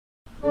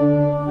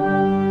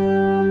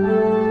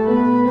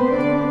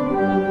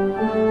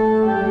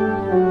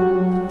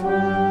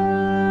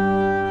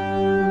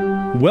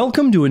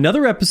Welcome to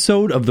another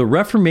episode of the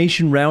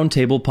Reformation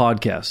Roundtable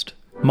podcast.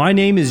 My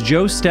name is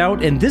Joe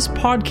Stout, and this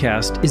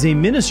podcast is a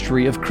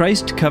ministry of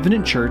Christ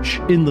Covenant Church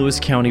in Lewis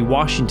County,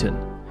 Washington.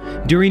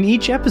 During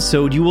each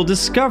episode, you will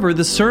discover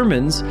the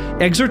sermons,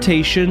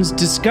 exhortations,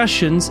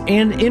 discussions,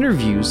 and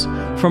interviews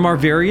from our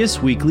various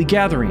weekly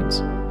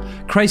gatherings.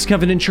 Christ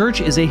Covenant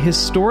Church is a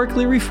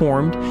historically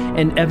reformed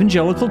and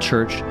evangelical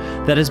church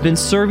that has been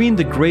serving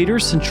the greater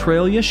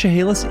Centralia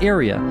Chehalis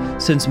area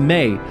since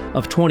May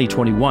of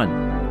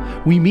 2021.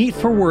 We meet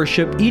for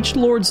worship each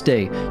Lord's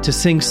Day to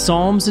sing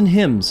psalms and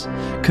hymns,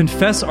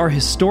 confess our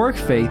historic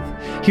faith,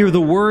 hear the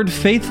word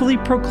faithfully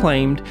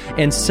proclaimed,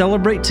 and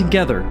celebrate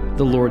together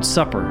the Lord's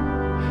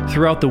Supper.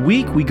 Throughout the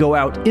week, we go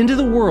out into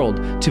the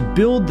world to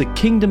build the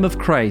kingdom of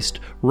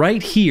Christ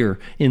right here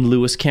in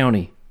Lewis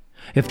County.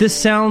 If this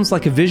sounds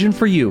like a vision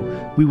for you,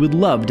 we would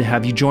love to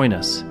have you join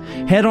us.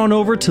 Head on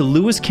over to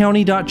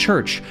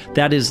lewiscounty.church.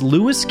 That is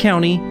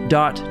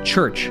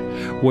lewiscounty.church,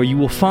 where you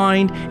will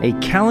find a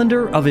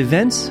calendar of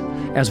events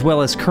as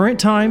well as current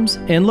times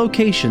and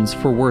locations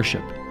for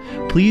worship.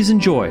 Please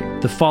enjoy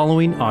the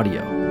following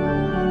audio.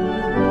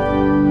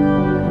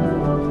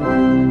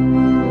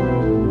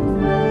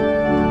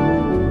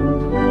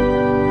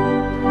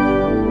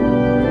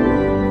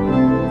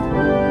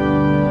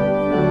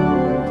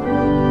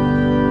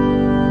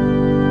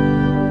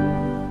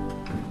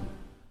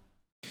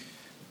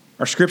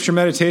 Our scripture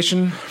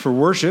meditation for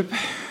worship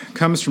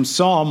comes from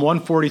Psalm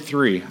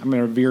 143. I'm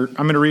going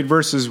to read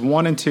verses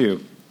 1 and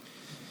 2.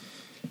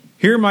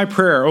 Hear my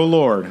prayer, O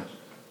Lord.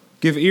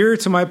 Give ear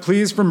to my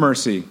pleas for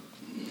mercy.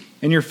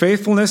 In your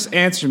faithfulness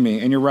answer me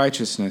in your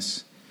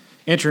righteousness.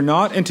 Enter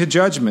not into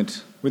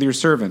judgment with your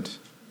servant,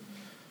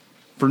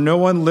 for no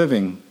one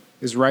living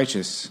is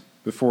righteous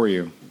before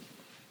you.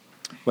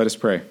 Let us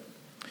pray.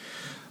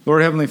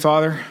 Lord Heavenly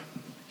Father,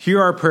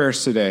 hear our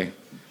prayers today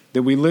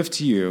that we lift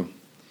to you.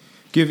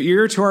 Give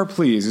ear to our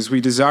pleas as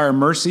we desire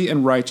mercy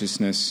and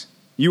righteousness.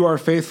 You are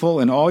faithful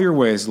in all your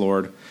ways,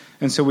 Lord,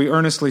 and so we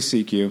earnestly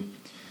seek you.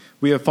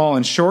 We have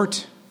fallen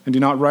short and do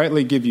not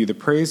rightly give you the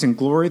praise and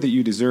glory that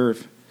you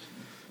deserve.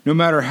 No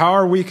matter how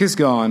our week has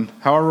gone,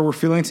 however we're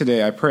feeling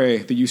today, I pray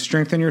that you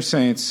strengthen your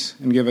saints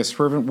and give us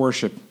fervent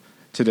worship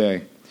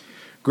today.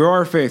 Grow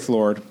our faith,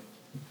 Lord,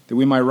 that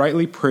we might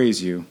rightly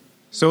praise you.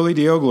 Soli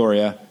Deo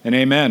Gloria, and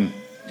amen.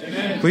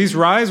 Amen. Please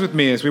rise with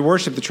me as we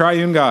worship the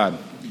triune God.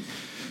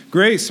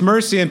 Grace,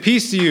 mercy, and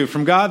peace to you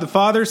from God the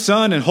Father,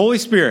 Son, and Holy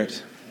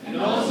Spirit. And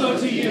also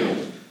to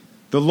you.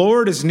 The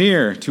Lord is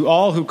near to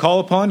all who call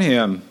upon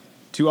him.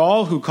 To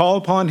all who call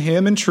upon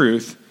him in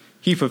truth,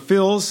 he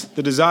fulfills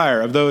the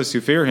desire of those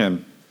who fear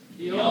him.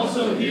 He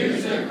also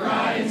hears their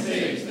cry and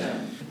saves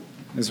them.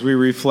 As we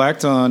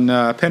reflect on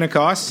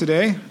Pentecost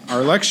today,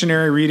 our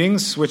lectionary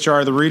readings, which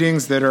are the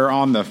readings that are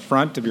on the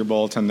front of your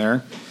bulletin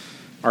there,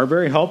 are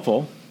very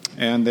helpful,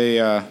 and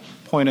they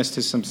point us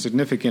to some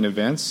significant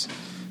events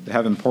that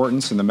have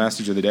importance in the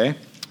message of the day.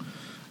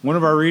 One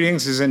of our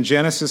readings is in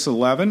Genesis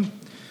 11,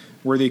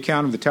 where the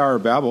account of the Tower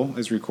of Babel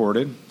is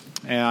recorded.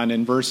 And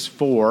in verse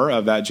 4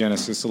 of that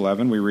Genesis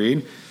 11, we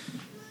read,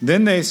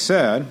 Then they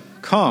said,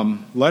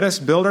 Come, let us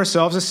build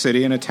ourselves a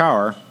city and a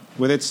tower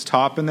with its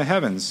top in the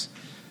heavens,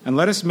 and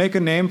let us make a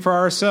name for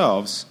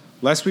ourselves,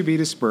 lest we be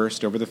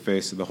dispersed over the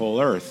face of the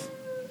whole earth.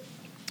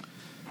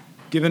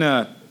 Given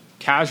a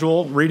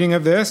casual reading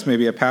of this,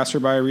 maybe a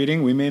passerby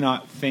reading, we may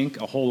not think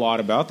a whole lot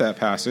about that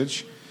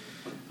passage.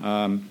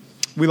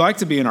 We like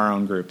to be in our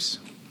own groups.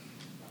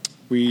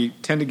 We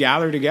tend to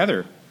gather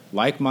together,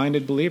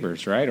 like-minded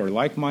believers, right? Or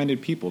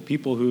like-minded people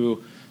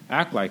who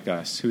act like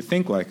us, who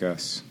think like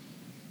us.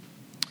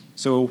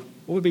 So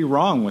what would be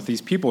wrong with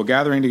these people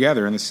gathering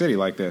together in the city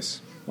like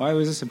this? Why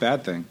was this a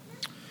bad thing?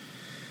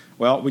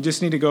 Well, we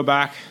just need to go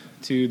back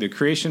to the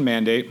creation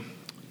mandate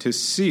to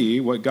see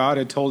what God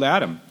had told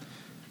Adam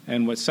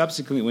and what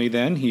subsequently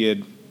then he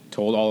had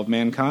told all of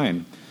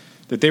mankind.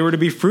 That they were to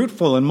be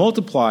fruitful and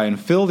multiply and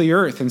fill the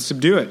earth and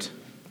subdue it,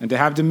 and to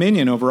have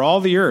dominion over all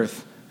the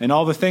earth and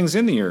all the things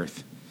in the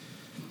earth.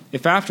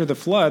 If after the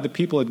flood the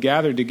people had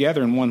gathered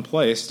together in one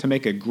place to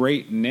make a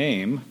great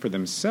name for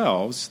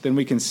themselves, then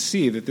we can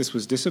see that this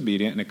was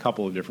disobedient in a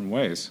couple of different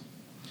ways.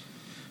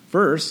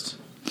 First,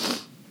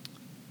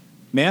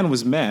 man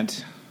was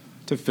meant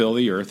to fill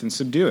the earth and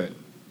subdue it,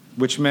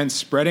 which meant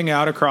spreading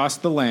out across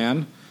the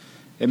land.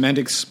 It meant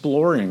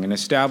exploring and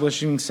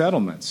establishing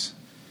settlements.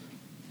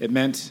 It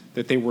meant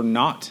that they were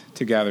not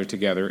to gather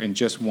together in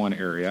just one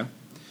area,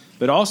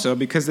 but also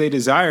because they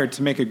desired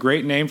to make a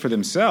great name for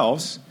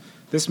themselves,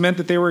 this meant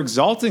that they were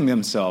exalting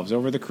themselves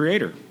over the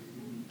Creator.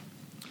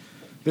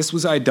 This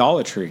was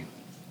idolatry.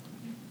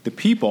 The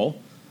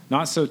people,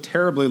 not so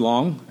terribly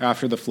long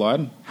after the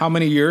flood, how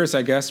many years,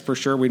 I guess, for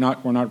sure, we're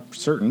not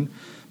certain,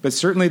 but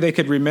certainly they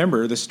could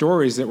remember the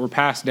stories that were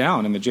passed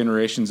down in the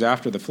generations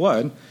after the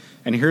flood,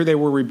 and here they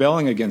were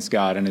rebelling against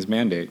God and his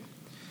mandate.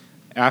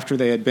 After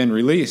they had been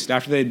released,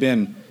 after they had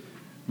been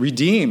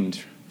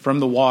redeemed from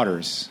the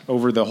waters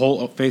over the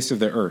whole face of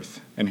the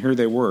earth. And here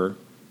they were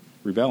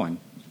rebelling.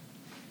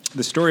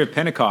 The story of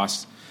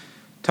Pentecost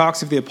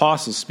talks of the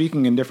apostles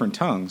speaking in different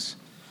tongues.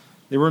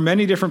 There were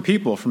many different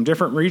people from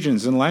different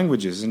regions and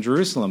languages in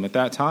Jerusalem at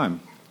that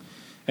time,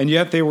 and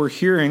yet they were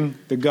hearing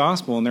the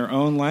gospel in their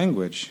own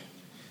language.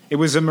 It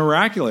was a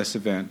miraculous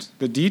event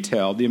that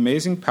detailed the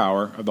amazing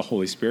power of the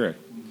Holy Spirit.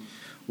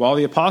 While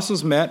the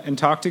apostles met and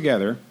talked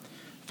together,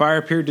 fire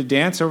appeared to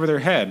dance over their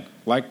head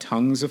like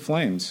tongues of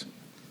flames.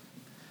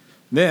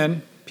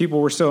 Then people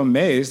were so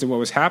amazed at what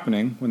was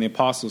happening when the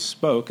apostles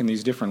spoke in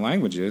these different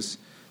languages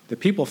that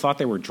people thought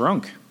they were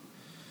drunk.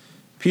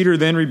 Peter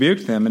then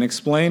rebuked them and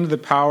explained the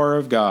power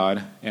of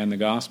God and the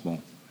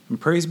gospel. And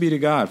praise be to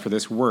God for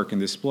this work and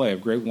display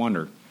of great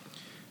wonder.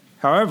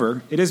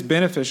 However, it is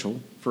beneficial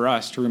for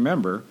us to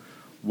remember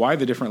why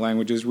the different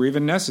languages were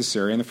even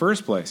necessary in the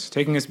first place,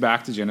 taking us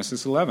back to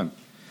Genesis 11.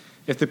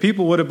 If the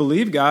people would have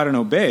believed God and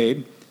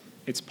obeyed,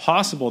 it's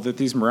possible that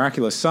these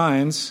miraculous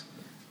signs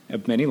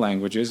of many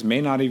languages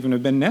may not even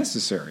have been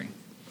necessary.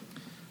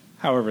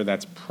 However,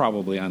 that's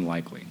probably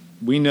unlikely.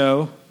 We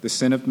know the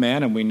sin of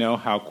man, and we know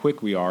how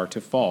quick we are to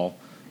fall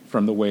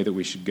from the way that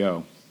we should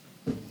go.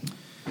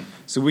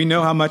 So we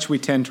know how much we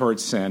tend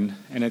towards sin,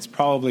 and it's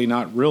probably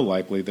not real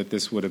likely that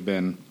this would have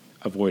been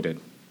avoided.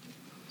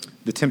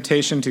 The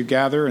temptation to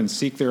gather and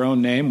seek their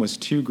own name was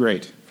too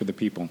great for the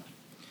people.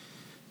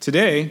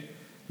 Today,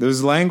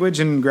 those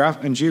language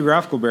and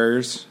geographical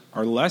barriers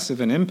are less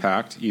of an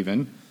impact,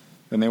 even,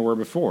 than they were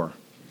before.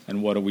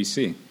 And what do we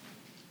see?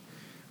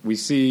 We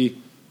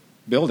see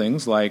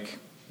buildings like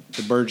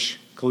the Burj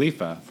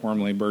Khalifa,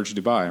 formerly Burj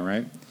Dubai,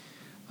 right?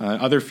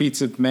 Other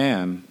feats of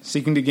man,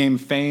 seeking to gain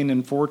fame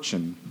and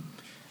fortune,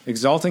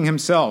 exalting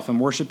himself and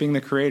worshiping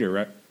the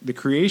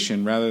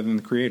creation rather than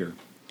the Creator.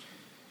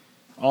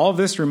 All of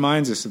this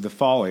reminds us of the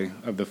folly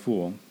of the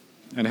fool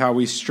and how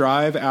we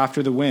strive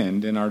after the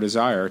wind in our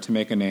desire to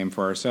make a name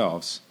for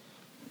ourselves.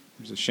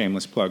 There's a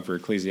shameless plug for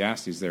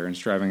Ecclesiastes there in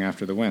striving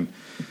after the wind.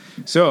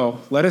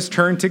 So let us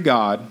turn to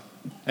God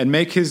and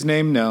make his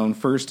name known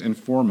first and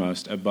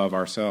foremost above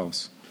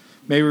ourselves.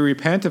 May we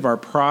repent of our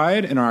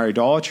pride and our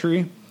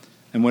idolatry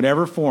in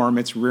whatever form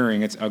it's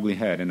rearing its ugly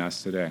head in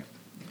us today.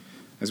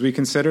 As we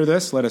consider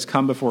this, let us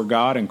come before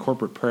God in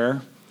corporate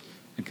prayer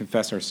and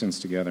confess our sins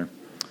together.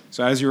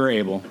 So as you are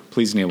able,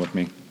 please kneel with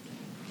me.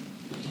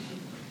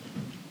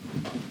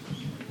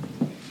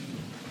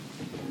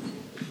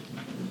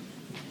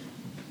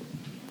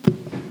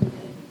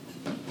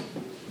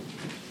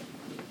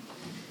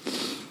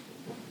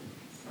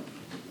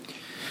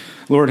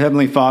 Lord,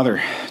 Heavenly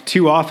Father,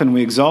 too often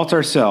we exalt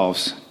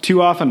ourselves. Too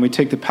often we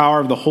take the power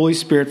of the Holy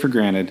Spirit for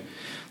granted.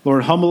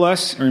 Lord, humble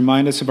us and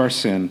remind us of our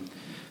sin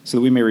so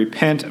that we may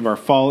repent of our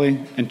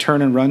folly and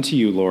turn and run to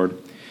you, Lord.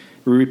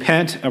 We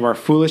repent of our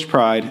foolish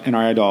pride and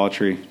our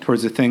idolatry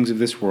towards the things of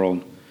this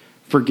world.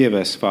 Forgive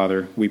us,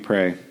 Father, we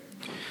pray.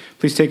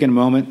 Please take a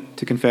moment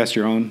to confess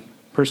your own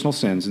personal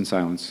sins in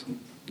silence.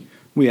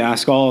 We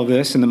ask all of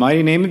this in the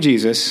mighty name of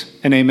Jesus,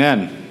 and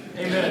amen.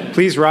 Amen.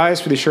 Please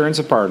rise for the assurance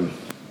of pardon.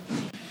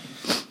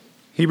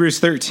 Hebrews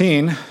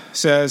 13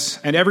 says,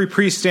 "And every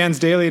priest stands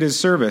daily at his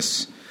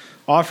service,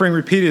 offering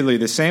repeatedly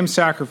the same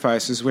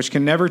sacrifices which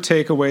can never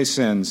take away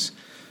sins.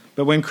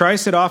 But when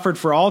Christ had offered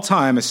for all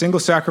time a single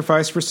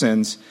sacrifice for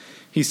sins,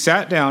 he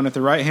sat down at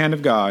the right hand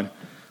of God,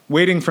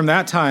 waiting from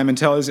that time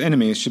until his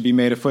enemies should be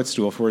made a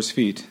footstool for his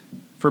feet.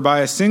 For by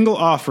a single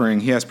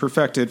offering he has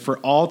perfected for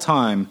all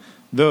time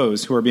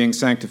those who are being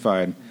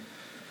sanctified.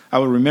 I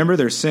will remember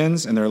their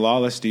sins and their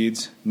lawless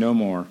deeds no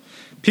more."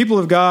 People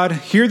of God,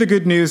 hear the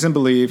good news and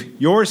believe.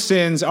 Your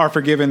sins are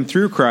forgiven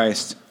through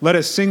Christ. Let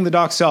us sing the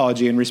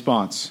doxology in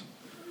response.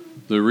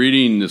 The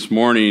reading this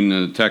morning,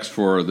 the text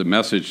for the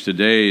message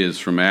today is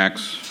from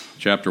Acts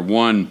chapter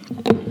 1,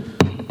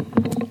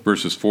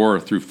 verses 4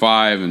 through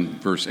 5, and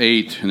verse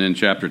 8, and then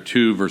chapter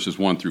 2, verses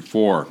 1 through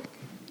 4,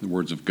 the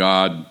words of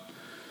God.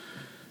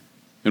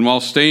 "And while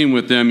staying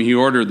with them, he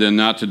ordered them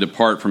not to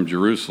depart from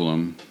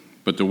Jerusalem,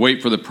 but to wait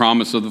for the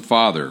promise of the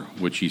Father,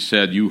 which he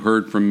said, 'You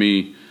heard from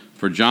me,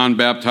 for John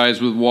baptized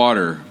with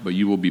water, but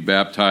you will be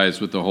baptized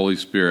with the Holy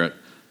Spirit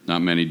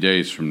not many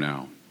days from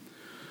now.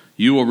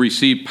 You will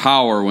receive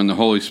power when the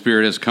Holy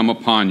Spirit has come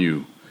upon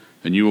you,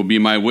 and you will be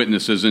my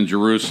witnesses in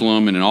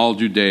Jerusalem and in all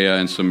Judea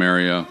and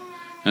Samaria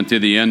and to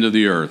the end of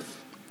the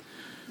earth.'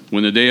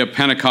 When the day of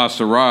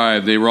Pentecost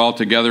arrived, they were all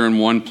together in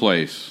one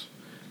place.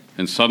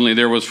 And suddenly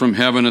there was from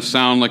heaven a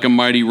sound like a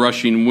mighty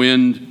rushing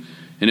wind,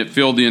 and it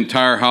filled the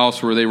entire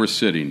house where they were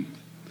sitting.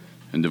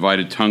 And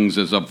divided tongues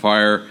as of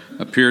fire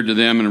appeared to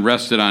them and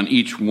rested on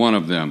each one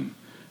of them.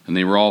 And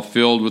they were all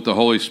filled with the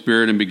Holy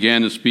Spirit and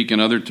began to speak in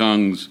other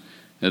tongues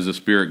as the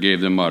Spirit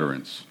gave them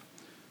utterance."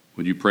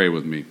 Would you pray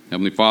with me?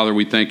 Heavenly Father,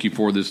 we thank you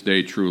for this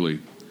day truly.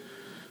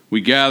 We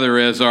gather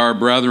as our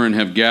brethren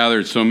have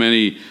gathered so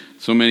many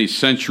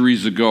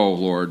centuries ago,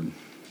 Lord,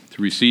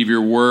 to receive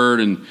your word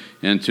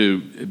and to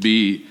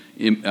be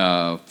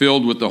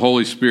filled with the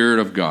Holy Spirit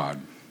of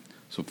God.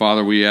 So,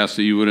 Father, we ask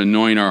that you would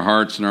anoint our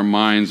hearts and our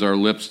minds, our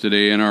lips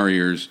today and our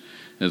ears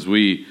as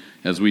we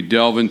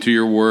delve into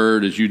your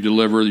word, as you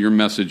deliver your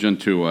message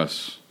unto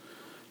us.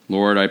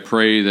 Lord, I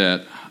pray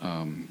that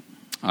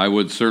I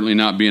would certainly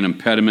not be an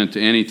impediment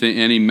to anything,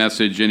 any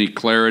message, any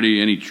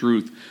clarity, any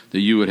truth that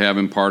you would have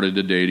imparted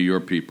today to your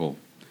people.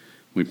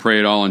 We pray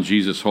it all in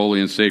Jesus' holy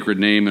and sacred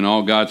name, and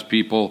all God's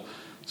people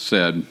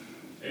said,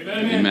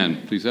 Amen.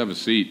 Amen. Please have a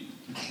seat.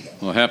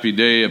 Well, happy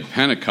day of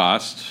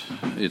Pentecost.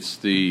 It's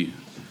the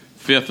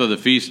 5th of the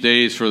feast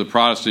days for the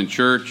Protestant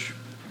Church,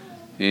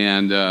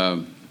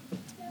 and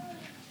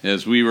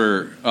as we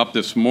were up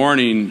this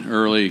morning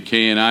early,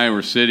 Kay and I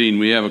were sitting.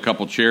 We have a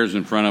couple chairs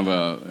in front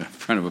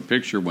of a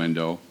picture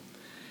window,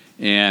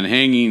 and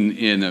hanging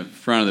in the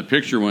front of the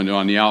picture window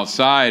on the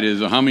outside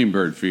is a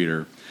hummingbird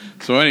feeder.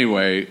 So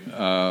anyway,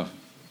 kind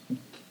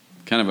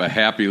of a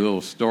happy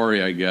little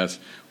story, I guess.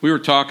 We were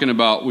talking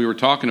about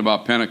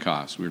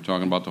Pentecost. We were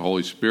talking about the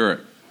Holy Spirit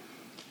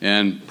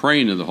and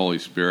praying to the Holy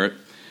Spirit,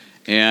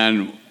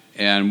 and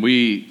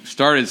we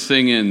started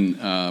singing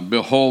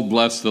 "Behold,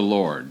 Bless the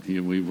Lord."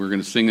 We're going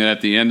to sing that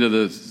at the end of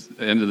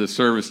the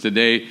service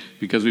today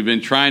because we've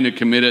been trying to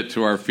commit it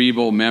to our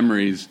feeble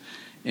memories,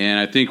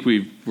 and I think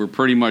we're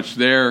pretty much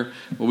there.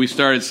 But we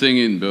started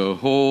singing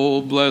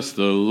 "Behold, Bless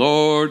the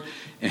Lord,"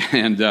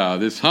 and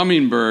this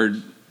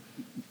hummingbird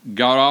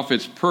got off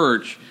its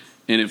perch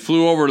and it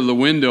flew over to the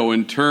window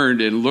and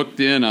turned and looked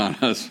in on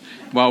us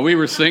while we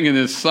were singing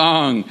this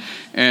song.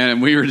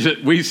 And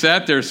we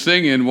sat there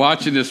singing,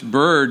 watching this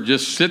bird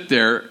just sit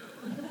there,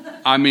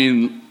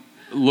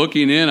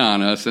 looking in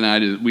on us,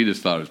 and we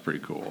just thought it was pretty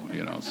cool,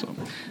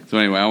 So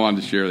anyway, I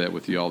wanted to share that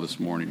with you all this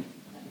morning.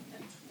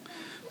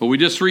 But we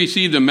just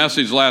received a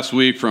message last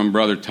week from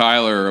Brother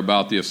Tyler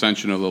about the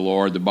ascension of the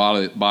Lord, the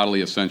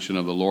bodily ascension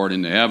of the Lord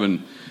into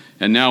heaven.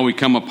 And now we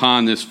come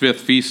upon this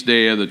 5th feast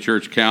day of the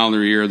church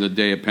calendar year, the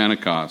day of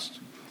Pentecost.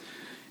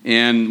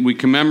 And we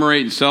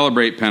commemorate and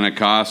celebrate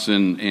Pentecost,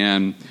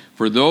 and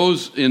for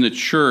those in the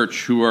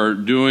church who are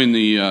doing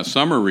the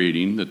summer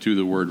reading, the To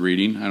the Word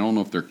reading, I don't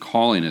know if they're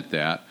calling it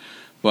that,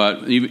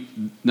 but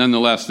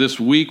nonetheless, this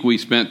week we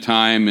spent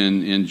time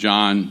in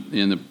John,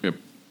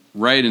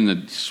 right in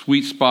the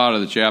sweet spot of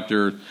the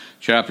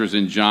chapters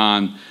in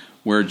John,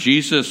 where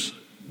Jesus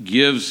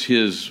gives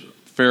his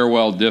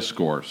farewell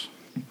discourse.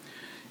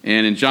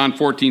 And in John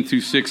 14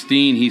 through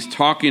 16, he's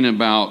talking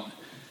about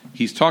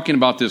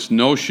this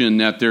notion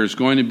that there's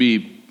going to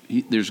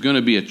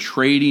be a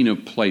trading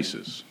of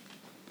places.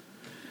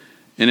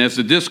 And as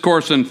the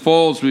discourse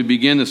unfolds, we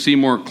begin to see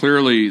more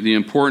clearly the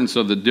importance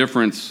of the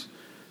difference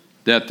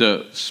that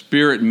the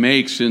Spirit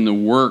makes in the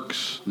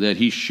works that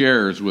he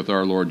shares with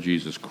our Lord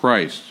Jesus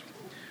Christ.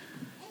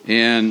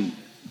 And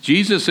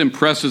Jesus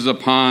impresses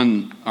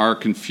upon our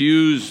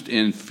confused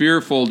and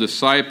fearful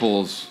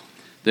disciples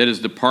that his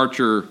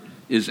departure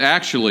is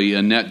actually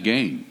a net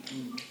gain.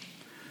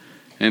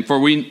 And for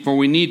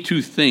we need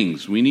two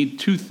things. We need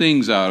two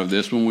things out of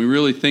this when we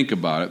really think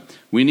about it.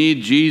 We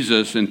need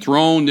Jesus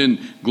enthroned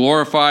in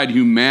glorified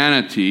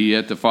humanity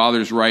at the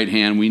Father's right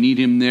hand. We need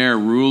him there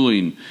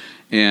ruling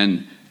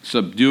and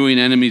subduing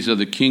enemies of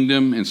the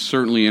kingdom and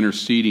certainly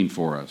interceding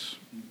for us.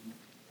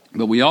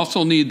 But we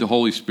also need the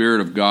Holy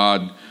Spirit of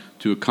God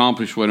to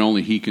accomplish what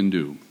only he can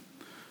do. And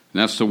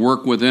that's to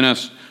work within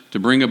us to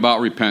bring about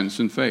repentance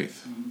and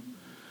faith.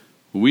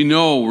 We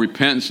know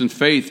repentance and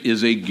faith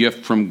is a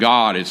gift from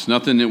God. It's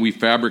nothing that we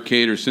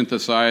fabricate or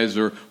synthesize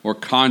or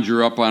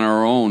conjure up on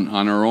our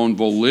own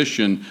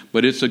volition,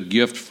 but it's a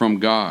gift from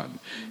God.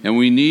 And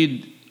we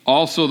need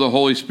also the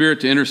Holy Spirit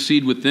to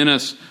intercede within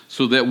us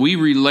so that we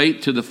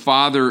relate to the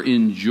Father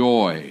in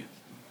joy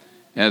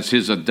as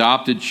his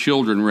adopted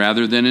children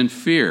rather than in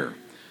fear.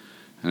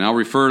 And I'll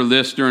refer to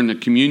this during the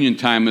communion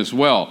time as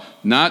well.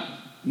 Not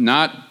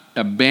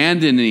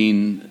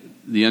abandoning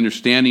the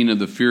understanding of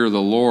the fear of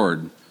the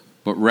Lord,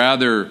 but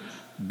rather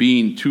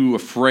being too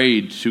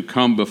afraid to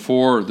come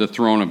before the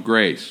throne of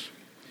grace.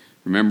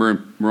 Remember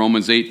in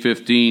Romans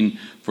 8:15,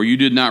 for you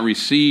did not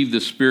receive the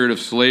spirit of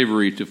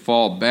slavery to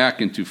fall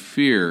back into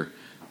fear,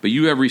 but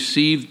you have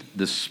received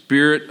the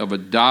spirit of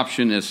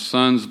adoption as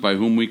sons by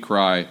whom we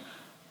cry,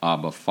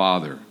 Abba,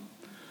 Father.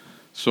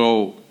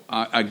 So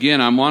again,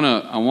 I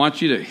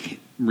want you to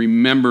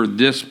remember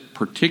this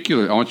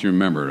particular, I want you to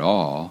remember it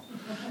all.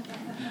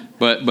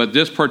 But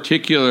this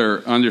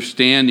particular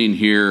understanding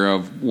here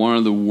of one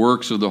of the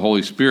works of the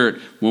Holy Spirit,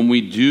 when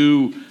we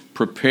do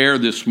prepare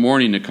this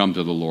morning to come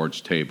to the Lord's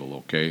table,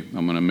 okay?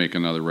 I'm going to make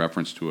another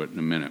reference to it in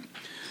a minute.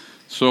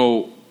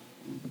 So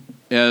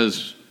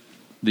as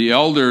the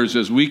elders,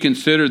 as we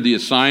considered the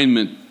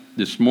assignment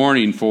this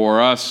morning for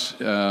us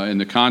in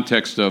the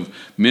context of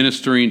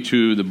ministering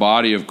to the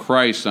body of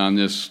Christ on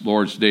this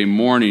Lord's Day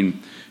morning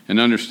and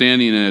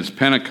understanding that it's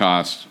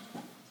Pentecost,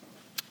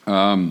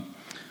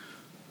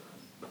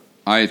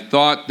 I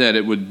thought that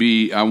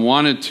I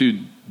wanted to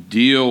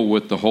deal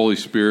with the Holy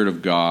Spirit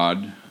of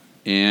God,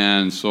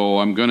 and so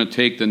I'm going to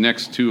take the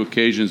next two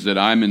occasions that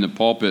I'm in the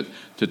pulpit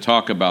to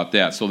talk about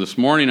that. So this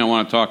morning I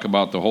want to talk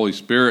about the Holy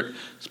Spirit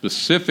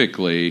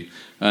specifically,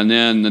 and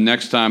then the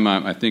next time,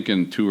 I think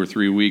in 2 or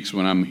 3 weeks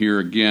when I'm here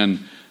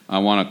again, I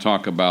want to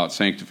talk about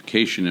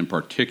sanctification in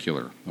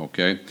particular,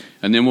 okay?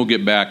 And then we'll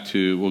get back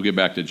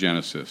to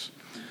Genesis.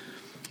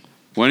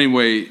 Well,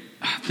 anyway,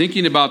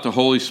 thinking about the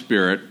Holy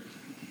Spirit,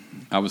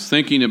 I was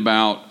thinking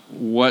about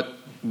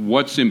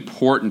what's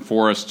important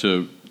for us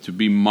to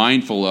be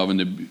mindful of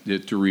and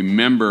to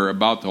remember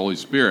about the Holy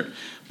Spirit.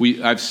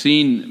 I've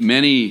seen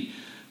many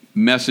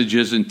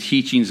messages and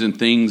teachings and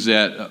things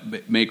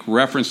that make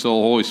reference to the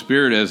Holy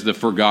Spirit as the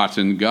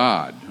forgotten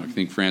God. I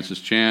think Francis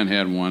Chan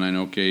had one. I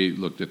know Kay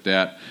looked at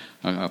that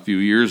a few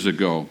years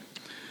ago.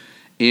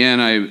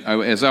 And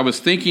as I was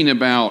thinking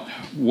about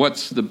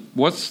what's the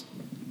most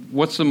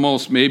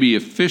maybe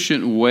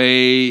efficient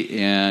way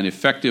and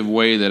effective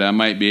way that I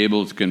might be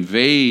able to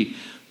convey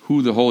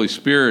who the Holy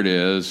Spirit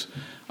is,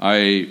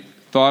 I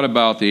thought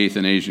about the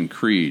Athanasian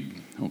Creed.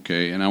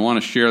 Okay, and I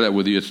want to share that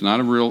with you. It's not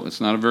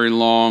a very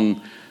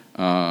long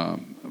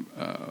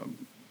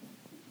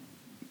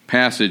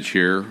passage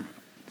here.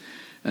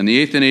 And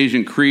the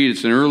Athanasian Creed,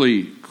 it's an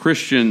early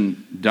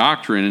Christian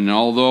doctrine, and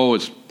although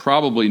it's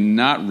probably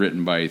not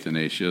written by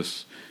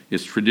Athanasius,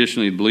 it's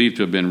traditionally believed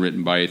to have been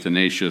written by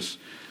Athanasius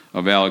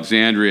of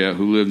Alexandria,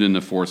 who lived in the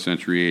 4th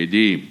century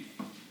A.D.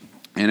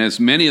 And as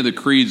many of the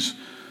creeds,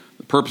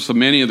 the purpose of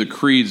many of the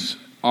creeds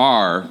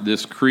are,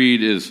 this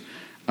creed is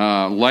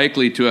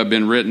likely to have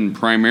been written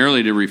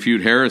primarily to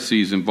refute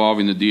heresies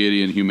involving the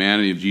deity and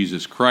humanity of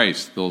Jesus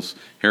Christ, those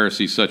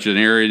heresies such as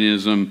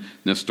Arianism,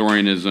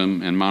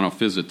 Nestorianism, and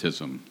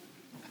Monophysitism.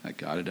 I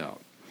got it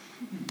out.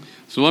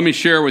 So let me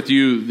share with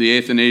you the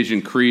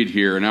Athanasian Creed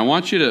here, and I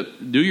want you to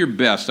do your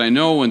best. I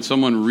know when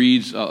someone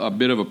reads a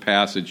bit of a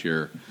passage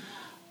here,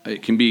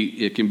 it can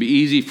be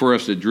easy for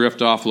us to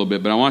drift off a little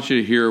bit, but I want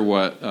you to hear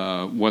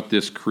what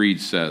this creed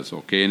says,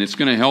 okay? And it's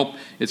going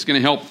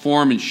to help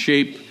form and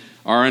shape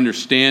our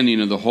understanding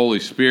of the Holy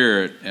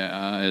Spirit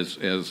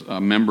as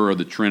a member of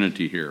the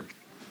Trinity here. It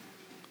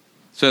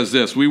says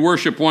this: we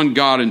worship one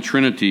God in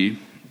Trinity,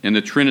 and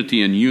the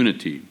Trinity in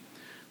unity,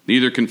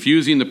 neither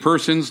confusing the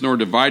persons nor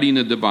dividing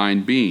the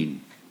divine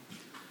being.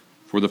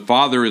 For the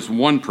Father is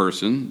one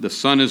person, the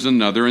Son is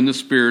another, and the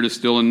Spirit is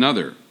still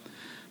another.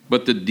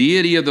 But the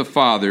deity of the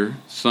Father,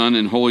 Son,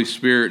 and Holy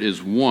Spirit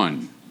is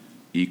one,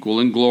 equal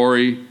in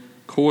glory,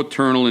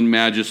 co-eternal in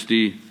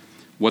majesty.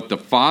 What the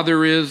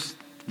Father is,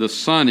 the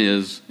Son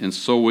is, and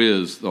so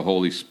is the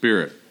Holy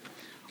Spirit.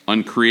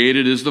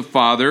 Uncreated is the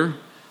Father,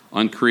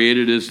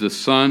 uncreated is the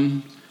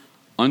Son,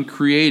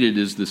 uncreated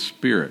is the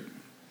Spirit.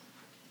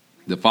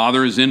 The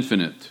Father is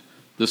infinite,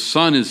 the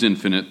Son is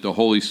infinite, the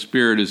Holy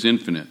Spirit is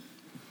infinite.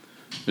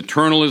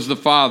 Eternal is the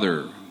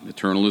Father,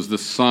 eternal is the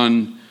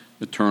Son,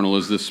 eternal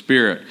is the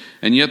Spirit.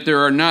 And yet there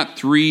are not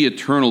three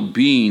eternal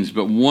beings,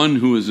 but one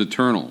who is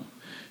eternal.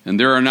 And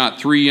there are not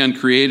three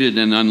uncreated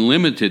and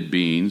unlimited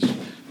beings,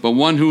 but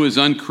one who is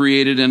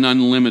uncreated and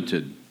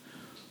unlimited.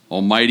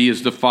 Almighty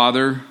is the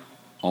Father,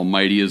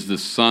 almighty is the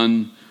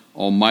Son,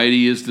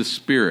 almighty is the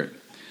Spirit.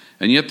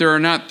 And yet there are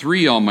not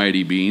three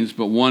almighty beings,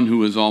 but one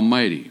who is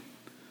almighty.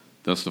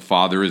 Thus the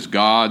Father is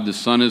God, the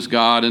Son is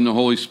God, and the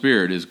Holy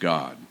Spirit is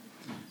God.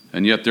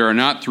 And yet there are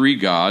not three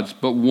gods,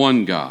 but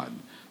one God.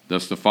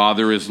 Thus the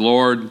Father is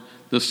Lord,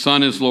 the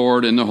Son is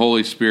Lord, and the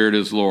Holy Spirit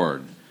is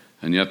Lord.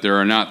 And yet there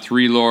are not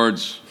three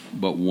Lords,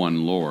 but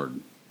one Lord.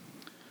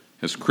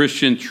 As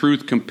Christian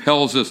truth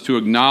compels us to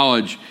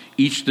acknowledge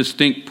each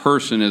distinct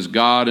person as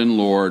God and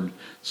Lord,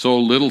 so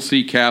little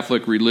C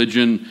Catholic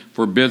religion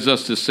forbids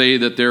us to say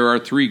that there are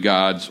three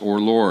gods or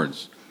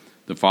lords.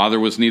 The Father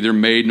was neither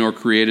made nor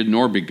created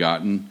nor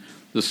begotten.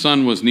 The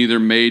Son was neither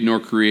made nor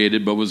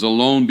created, but was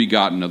alone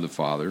begotten of the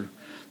Father.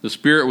 The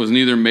Spirit was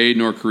neither made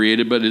nor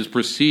created, but is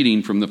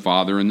proceeding from the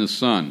Father and the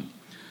Son.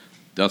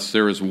 Thus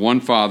there is one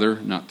Father,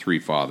 not three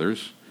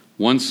fathers,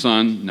 one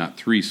Son, not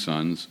three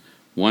sons,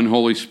 one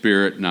Holy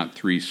Spirit, not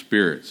three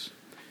spirits.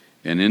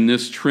 And in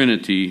this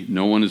Trinity,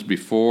 no one is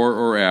before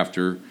or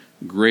after,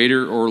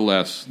 greater or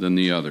less than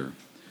the other.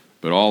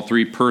 But all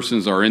three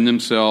persons are in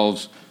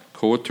themselves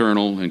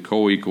co-eternal and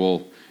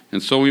co-equal,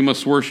 and so we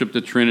must worship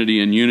the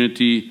Trinity in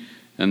unity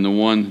and the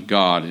one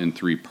God in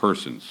three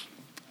persons.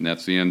 And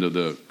that's the end of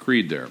the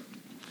creed there.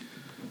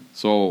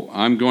 So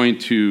I'm going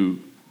to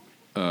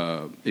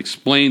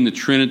explain the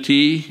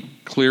Trinity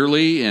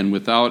clearly, and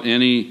without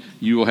any,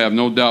 you will have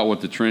no doubt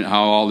what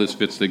how all this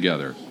fits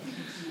together.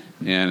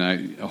 And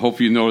I hope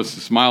you notice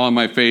the smile on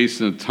my face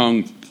and the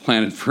tongue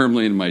planted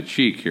firmly in my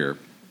cheek here.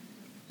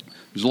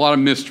 There's a lot of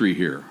mystery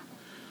here.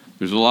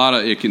 There's a lot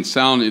of, it can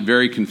sound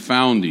very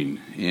confounding,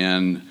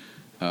 and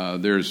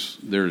there's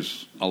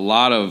a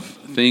lot of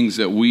things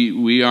that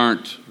we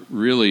aren't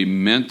really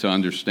meant to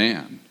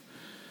understand.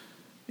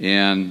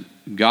 And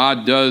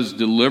God does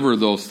deliver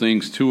those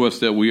things to us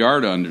that we are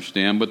to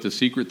understand, but the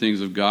secret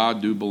things of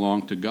God do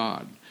belong to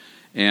God.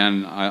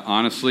 And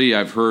honestly,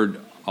 I've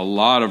heard a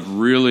lot of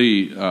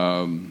really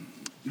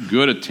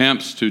good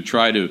attempts to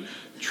try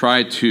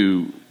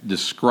to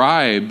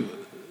describe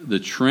the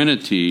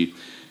Trinity,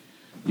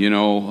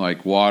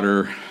 like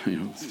water,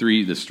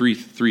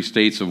 three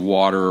states of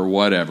water or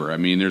whatever. I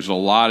mean, there's a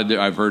lot of,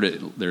 I've heard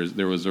it,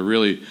 there was a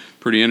really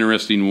pretty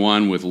interesting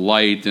one with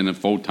light and a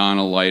photon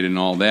of light and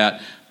all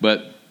that,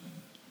 but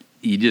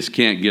you just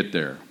can't get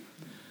there.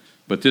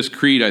 But this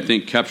creed, I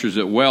think, captures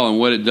it well, and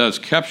what it does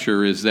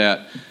capture is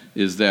that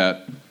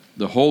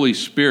the Holy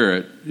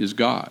Spirit is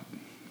God.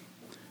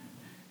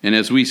 And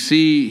as we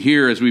see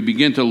here, as we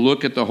begin to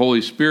look at the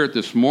Holy Spirit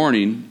this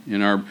morning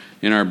in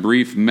our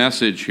brief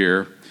message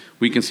here,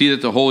 we can see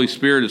that the Holy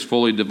Spirit is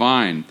fully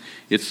divine.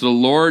 It's the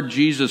Lord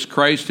Jesus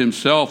Christ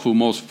himself who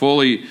most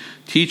fully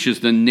teaches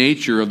the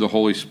nature of the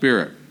Holy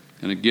Spirit.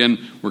 And again,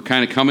 we're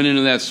kind of coming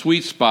into that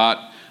sweet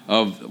spot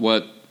of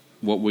what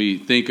we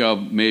think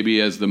of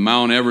maybe as the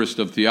Mount Everest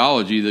of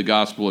theology, the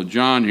Gospel of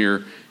John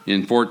here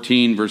in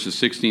 14 verses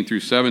 16 through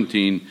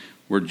 17,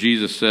 where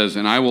Jesus says,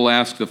 "And I will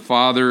ask the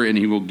Father, and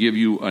he will give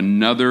you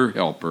another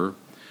helper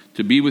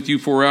to be with you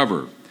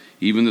forever,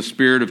 even the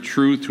Spirit of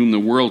truth, whom the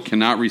world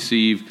cannot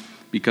receive,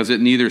 because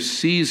it neither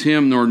sees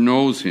him nor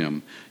knows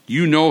him.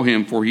 You know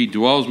him, for he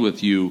dwells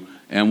with you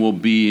and will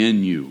be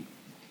in you."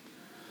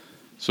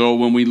 So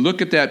when we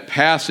look at that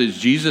passage,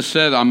 Jesus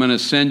said, "I'm going to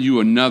send you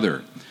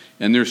another."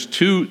 And there's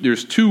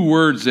two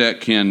words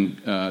that can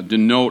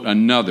denote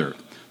another.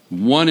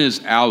 One is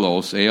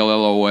allos,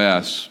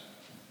 A-L-L-O-S,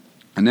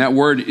 and that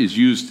word is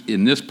used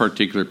in this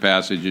particular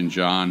passage in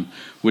John,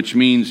 which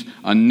means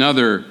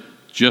another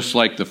just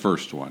like the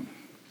first one.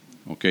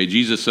 Okay,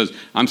 Jesus says,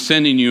 "I'm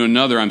sending you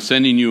another. I'm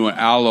sending you an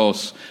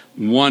allos,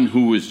 one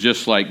who is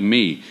just like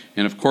me."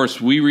 And of course,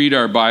 we read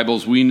our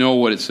Bibles. We know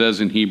what it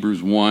says in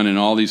Hebrews 1 and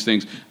all these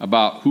things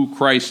about who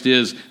Christ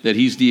is, that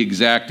he's the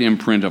exact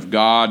imprint of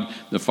God,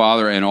 the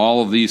Father, and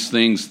all of these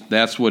things.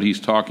 That's what he's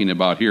talking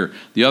about here.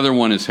 The other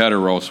one is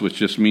heteros, which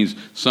just means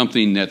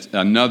something that's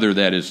another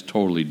that is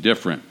totally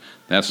different.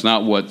 That's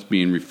not what's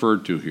being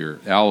referred to here.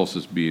 Allos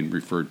is being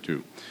referred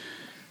to.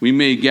 We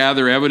may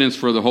gather evidence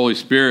for the Holy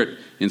Spirit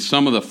in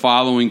some of the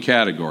following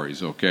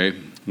categories, okay?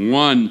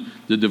 One,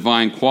 the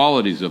divine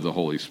qualities of the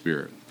Holy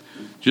Spirit.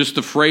 Just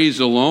the phrase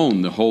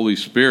alone, the Holy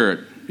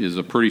Spirit, is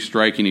a pretty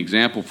striking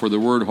example, for the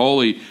word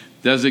holy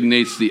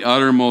designates the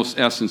uttermost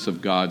essence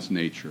of God's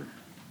nature.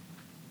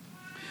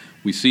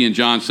 We see in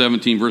John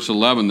 17, verse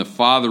 11, the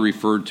Father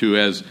referred to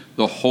as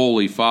the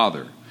Holy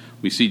Father.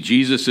 We see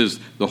Jesus as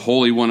the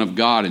Holy One of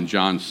God in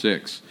John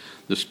 6.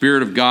 The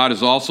Spirit of God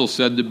is also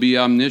said to be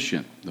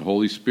omniscient, the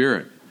Holy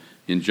Spirit.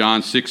 In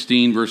John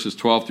 16, verses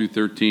 12 through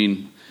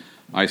 13,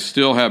 "I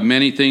still have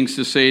many things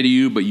to say to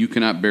you, but you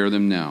cannot bear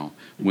them now.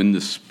 When the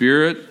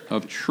Spirit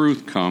of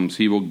truth comes,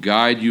 he will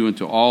guide you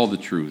into all the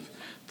truth.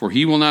 For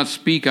he will not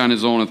speak on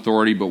his own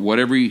authority, but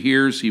whatever he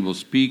hears, he will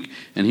speak,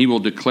 and he will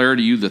declare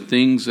to you the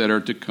things that are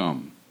to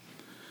come."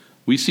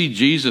 We see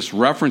Jesus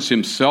reference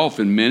himself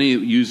in many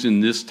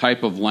using this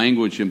type of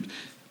language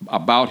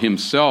about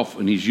himself,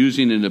 and he's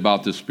using it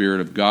about the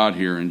Spirit of God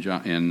here in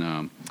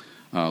John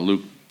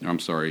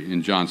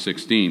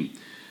 16.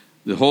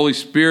 The Holy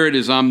Spirit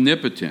is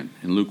omnipotent.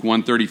 In Luke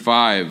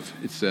 1:35,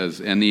 it says,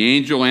 "And the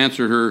angel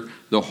answered her,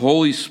 'The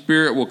Holy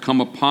Spirit will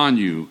come upon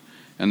you,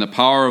 and the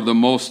power of the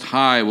Most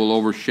High will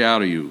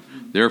overshadow you.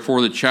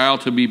 Therefore the child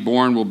to be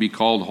born will be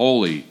called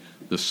Holy,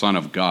 the Son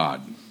of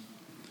God.'"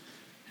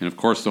 And of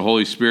course, the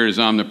Holy Spirit is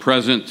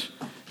omnipresent.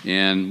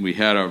 And we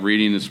had a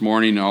reading this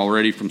morning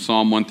already from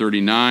Psalm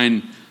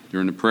 139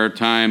 during the prayer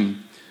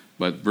time.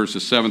 But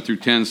verses 7 through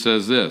 10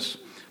 says this,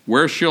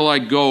 "Where shall I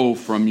go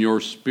from your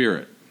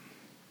Spirit?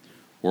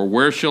 Or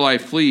where shall I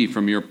flee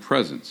from your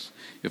presence?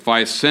 If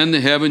I ascend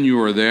to heaven, you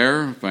are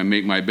there. If I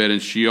make my bed in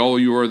Sheol,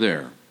 you are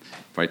there.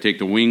 If I take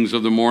the wings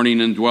of the morning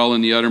and dwell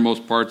in the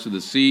uttermost parts of the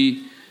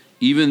sea,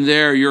 even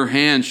there your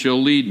hand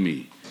shall lead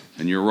me,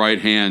 and your right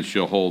hand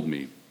shall hold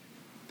me."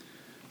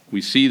 We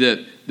see that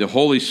the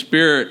Holy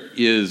Spirit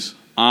is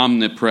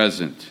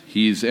omnipresent.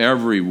 He's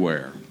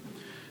everywhere.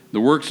 The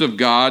works of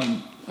God,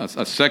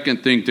 a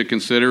second thing to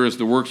consider is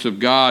the works of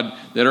God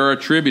that are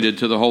attributed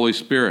to the Holy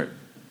Spirit.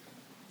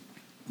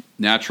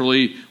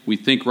 Naturally, we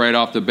think right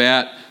off the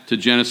bat to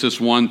Genesis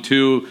 1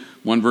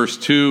 verse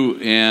 2,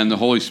 and the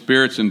Holy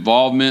Spirit's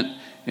involvement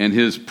and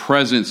his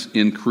presence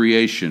in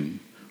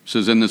creation. It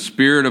says, "And the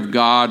Spirit of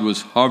God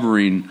was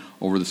hovering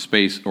over the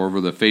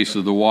face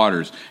of the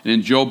waters." And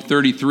in Job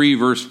 33,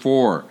 verse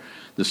 4,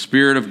 "The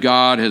Spirit of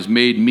God has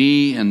made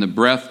me, and the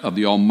breath of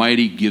the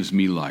Almighty gives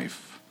me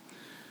life."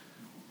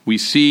 We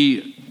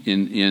see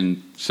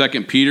in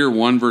 2 Peter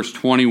 1, verse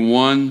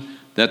 21,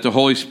 that the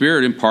Holy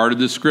Spirit imparted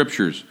the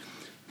Scriptures.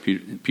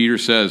 Peter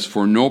says,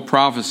 "For no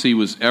prophecy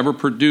was ever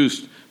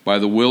produced by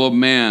the will of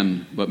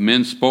man, but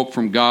men spoke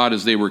from God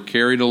as they were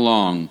carried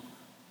along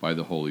by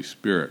the Holy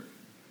Spirit."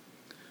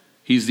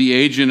 He's the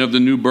agent of the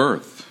new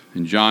birth.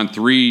 In John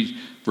 3,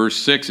 verse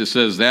 6, it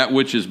says, "That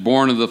which is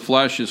born of the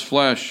flesh is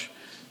flesh,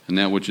 and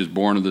that which is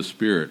born of the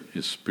Spirit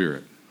is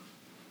spirit."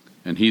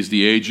 And he's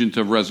the agent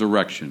of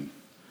resurrection.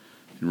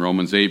 In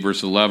Romans 8,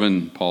 verse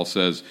 11, Paul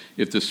says,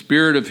 "If the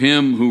Spirit of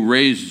him who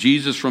raised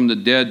Jesus from the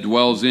dead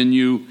dwells in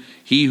you,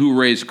 he who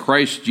raised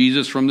Christ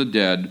Jesus from the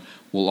dead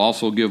will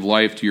also give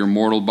life to your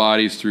mortal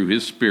bodies through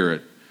his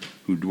Spirit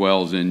who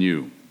dwells in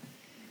you."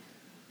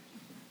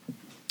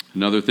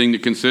 Another thing to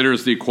consider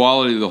is the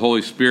equality of the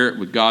Holy Spirit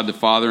with God the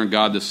Father and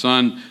God the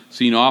Son,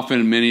 seen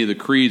often in many of the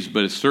creeds,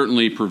 but it's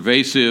certainly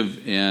pervasive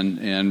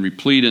and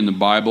replete in the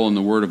Bible and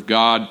the Word of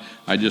God.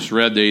 I just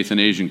read the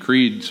Athanasian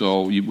Creed,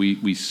 so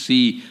we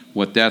see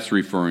what that's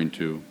referring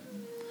to.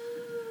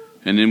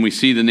 And then we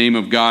see the name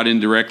of God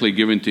indirectly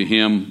given to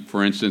him,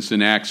 for instance,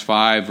 in Acts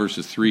 5,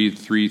 verses 3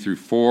 through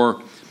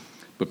 4.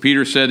 But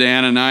Peter said to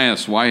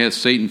Ananias, "Why has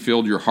Satan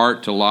filled your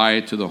heart to lie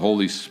to the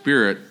Holy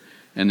Spirit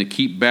and to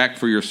keep back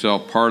for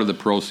yourself part of the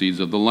proceeds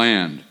of the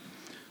land?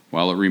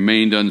 While it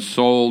remained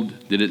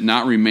unsold, did it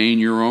not remain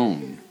your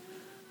own?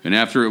 And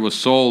after it was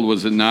sold,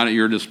 was it not at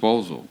your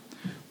disposal?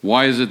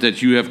 Why is it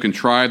that you have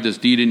contrived this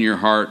deed in your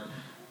heart?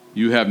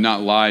 You have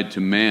not lied to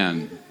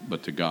man,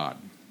 but to God."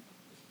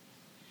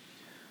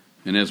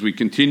 And as we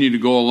continue to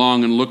go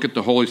along and look at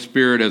the Holy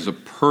Spirit as a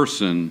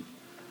person,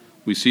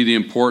 we see the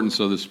importance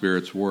of the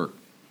Spirit's work.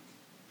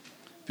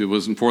 If it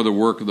wasn't for the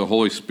work of the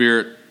Holy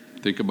Spirit,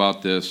 think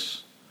about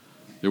this,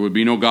 there would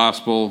be no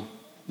gospel,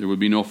 there would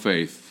be no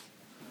faith,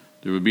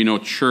 there would be no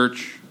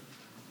church,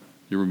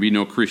 there would be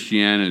no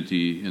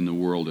Christianity in the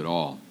world at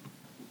all.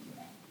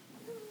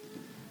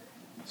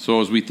 So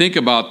as we think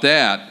about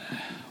that,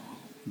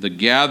 the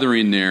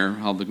gathering there,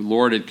 how the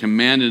Lord had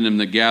commanded them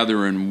to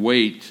gather and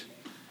wait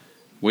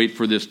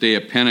for this day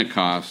of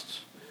Pentecost.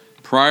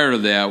 Prior to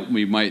that,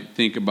 we might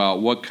think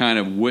about what kind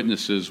of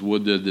witnesses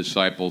would the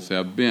disciples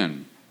have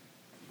been.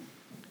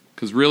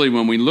 Because really,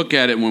 when we look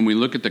at it, when we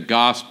look at the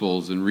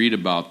Gospels and read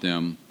about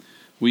them,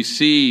 we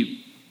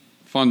see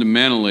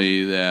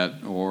fundamentally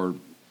that, or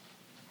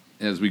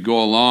as we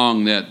go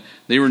along, that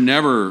they were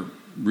never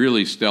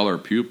really stellar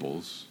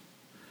pupils.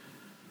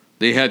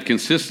 They had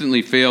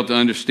consistently failed to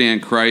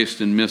understand Christ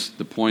and missed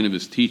the point of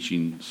his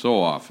teaching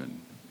so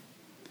often.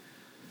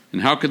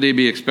 And how could they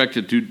be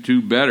expected to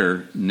do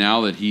better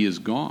now that he is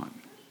gone?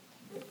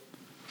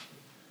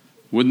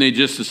 Wouldn't they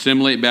just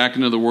assimilate back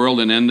into the world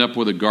and end up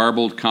with a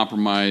garbled,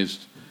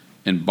 compromised,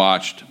 and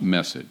botched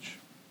message?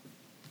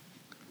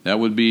 That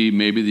would be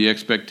maybe the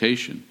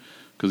expectation.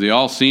 Because they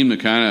all seem to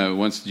kind of,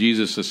 once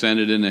Jesus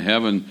ascended into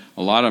heaven,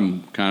 a lot of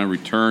them kind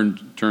of turned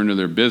to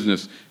their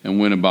business and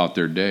went about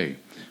their day.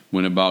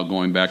 Went about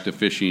going back to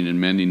fishing and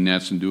mending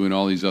nets and doing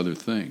all these other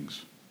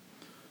things.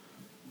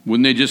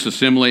 Wouldn't they just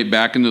assimilate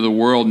back into the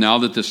world now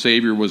that the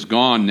Savior was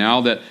gone,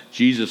 now that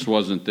Jesus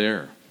wasn't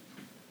there?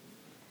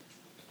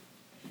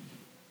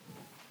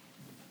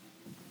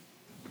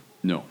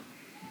 No.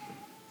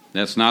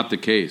 That's not the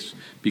case.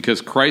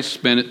 Because Christ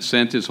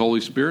sent his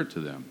Holy Spirit to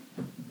them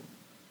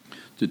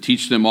to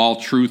teach them all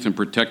truth and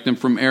protect them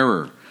from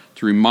error,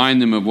 to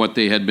remind them of what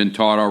they had been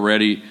taught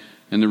already,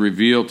 and to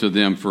reveal to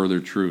them further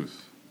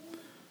truth.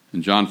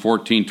 In John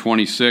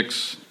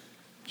 14:26,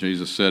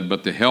 Jesus said,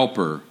 "But the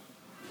Helper,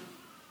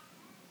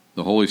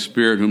 the Holy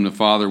Spirit, whom the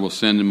Father will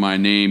send in my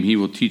name, he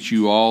will teach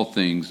you all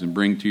things and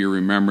bring to your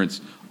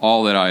remembrance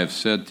all that I have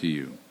said to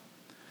you."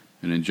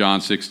 And in John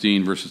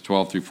 16, verses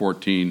 12 through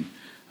 14,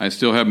 "I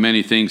still have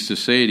many things to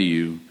say to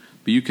you,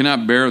 but you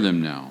cannot bear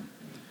them now.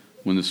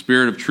 When the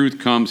Spirit of truth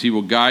comes, he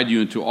will guide you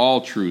into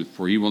all truth,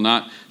 for he will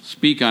not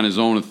speak on his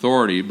own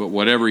authority, but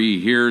whatever he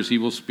hears he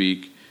will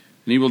speak,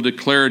 and he will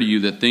declare to you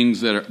the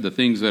things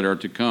that are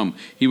to come.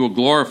 He will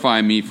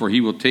glorify me, for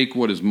he will take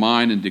what is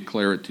mine and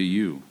declare it to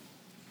you."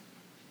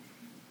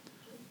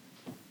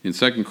 In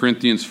 2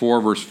 Corinthians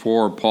 4, verse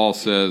 4, Paul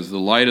says, "The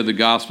light of the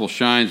gospel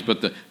shines,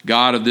 but the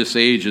God of this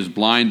age has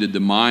blinded the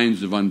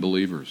minds of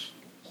unbelievers."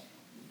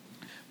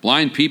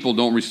 Blind people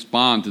don't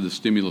respond to the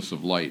stimulus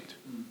of light.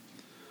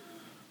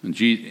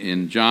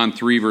 In John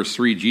 3, verse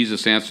 3,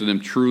 Jesus answered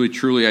them, "Truly,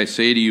 truly, I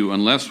say to you,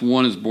 unless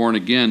one is born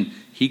again,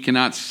 he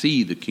cannot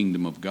see the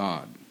kingdom of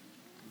God."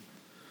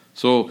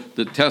 So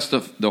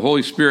the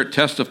Holy Spirit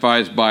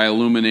testifies by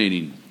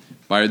illuminating,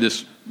 by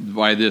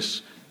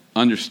this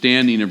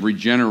understanding of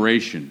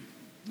regeneration,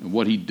 of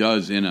what he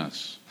does in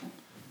us.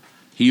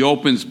 He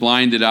opens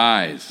blinded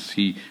eyes.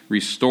 He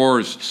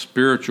restores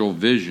spiritual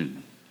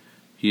vision.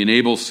 He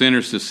enables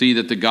sinners to see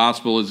that the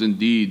gospel is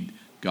indeed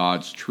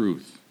God's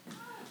truth,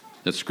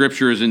 that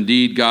Scripture is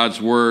indeed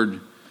God's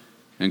word,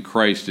 and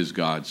Christ is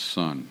God's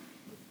Son.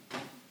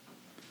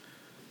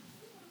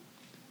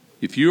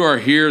 If you are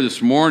here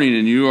this morning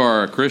and you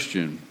are a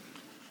Christian,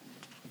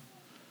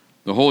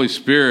 the Holy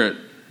Spirit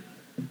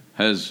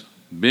has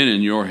been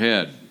in your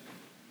head.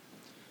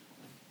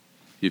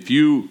 If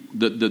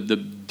the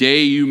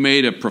day you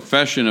made a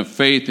profession of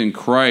faith in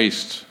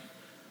Christ,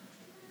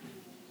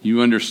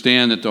 you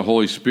understand that the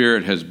Holy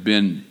Spirit has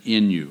been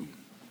in you,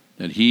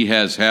 that he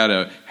has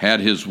had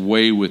his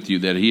way with you,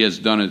 that he has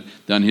done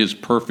his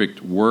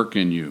perfect work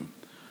in you,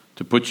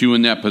 to put you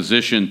in that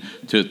position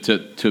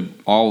to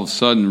all of a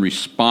sudden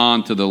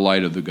respond to the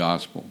light of the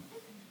gospel.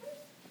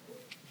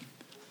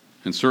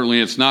 And certainly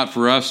it's not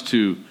for us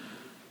to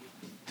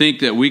think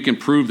that we can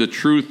prove the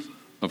truth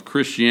of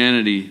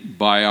Christianity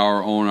by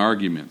our own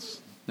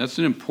arguments. That's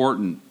an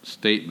important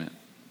statement.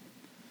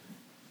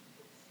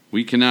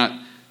 We cannot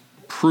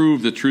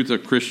prove the truth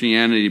of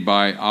Christianity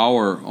by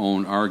our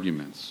own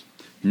arguments.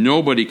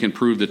 Nobody can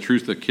prove the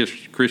truth of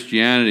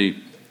Christianity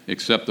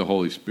except the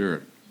Holy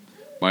Spirit,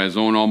 by his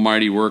own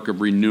almighty work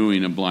of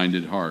renewing a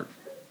blinded heart.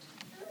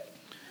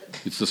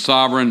 It's the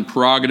sovereign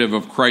prerogative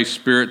of Christ's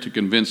Spirit to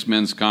convince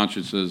men's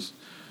consciences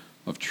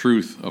of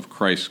truth of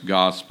Christ's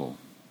gospel.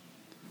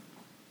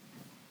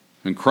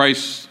 And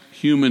Christ's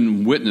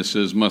human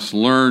witnesses must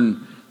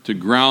learn to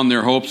ground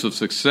their hopes of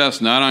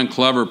success not on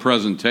clever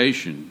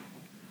presentation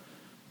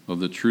of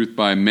the truth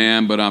by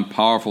man, but on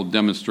powerful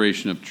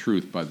demonstration of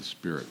truth by the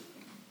Spirit.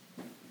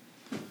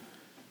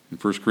 In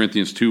 1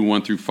 Corinthians 2,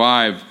 1 through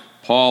 5,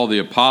 Paul the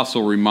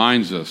apostle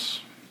reminds us.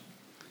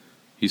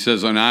 He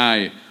says, when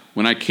I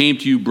came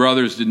to you,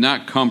 brothers, did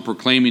not come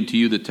proclaiming to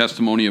you the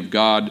testimony of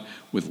God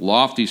with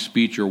lofty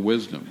speech or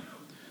wisdom.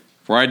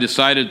 For I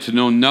decided to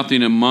know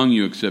nothing among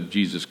you except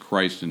Jesus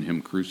Christ and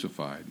him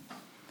crucified.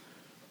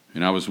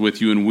 And I was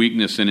with you in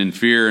weakness and in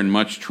fear and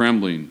much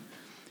trembling.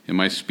 And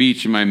my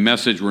speech and my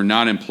message were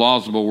not in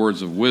plausible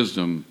words of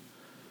wisdom,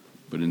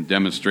 but in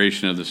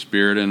demonstration of the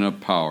Spirit and of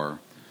power,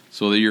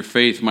 so that your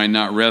faith might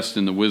not rest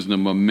in the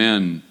wisdom of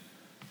men,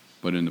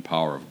 but in the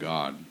power of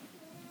God.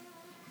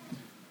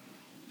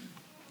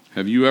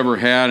 Have you ever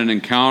had an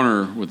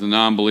encounter with a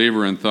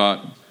non-believer and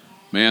thought,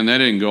 man, that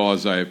didn't go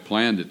as I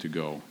planned it to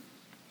go?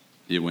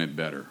 It went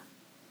better.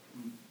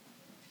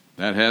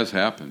 That has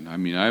happened. I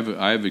mean,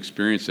 I've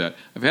experienced that.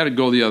 I've had to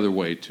go the other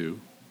way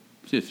too.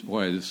 This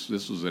was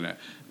it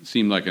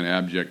seemed like an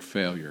abject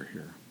failure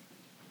here.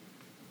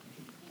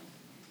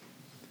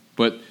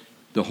 But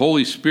the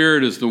Holy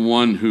Spirit is the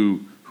one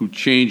who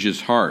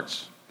changes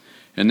hearts.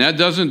 And that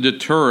doesn't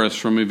deter us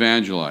from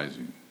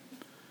evangelizing.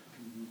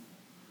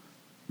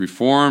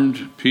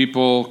 Reformed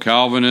people,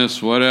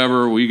 Calvinists,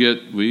 whatever, we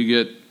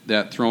get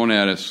that thrown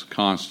at us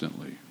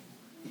constantly.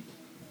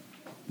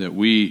 That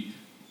we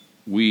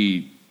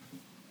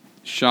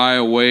shy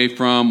away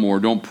from or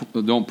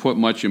don't put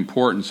much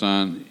importance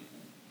on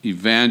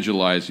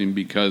evangelizing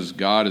because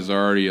God has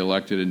already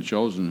elected and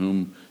chosen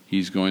whom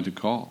he's going to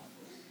call.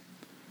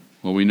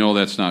 Well, we know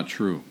that's not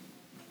true.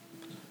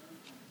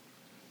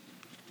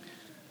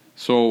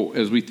 So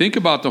as we think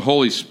about the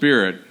Holy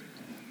Spirit,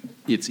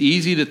 it's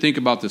easy to think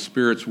about the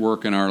Spirit's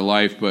work in our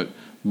life, but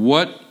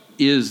what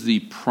is the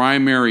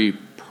primary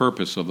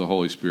purpose of the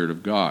Holy Spirit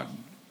of God?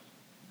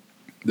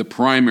 The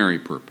primary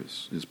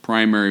purpose, his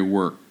primary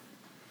work.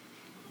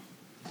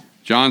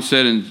 John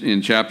said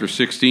in chapter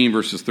 16,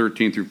 verses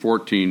 13 through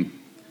 14,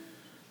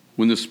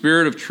 when the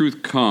Spirit of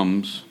truth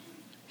comes,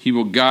 he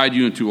will guide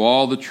you into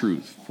all the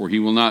truth, for he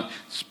will not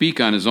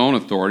speak on his own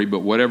authority, but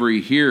whatever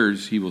he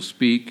hears, he will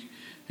speak,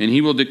 and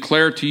he will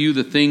declare to you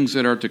the things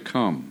that are to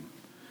come.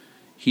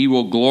 He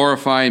will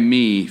glorify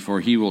me, for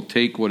he will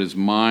take what is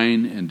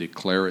mine and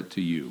declare it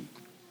to you.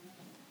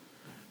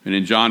 And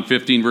in John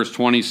 15, verse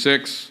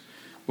 26,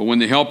 but when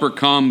the Helper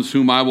comes,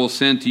 whom I will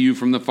send to you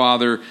from the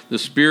Father, the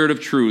Spirit of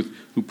truth,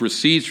 who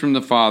proceeds from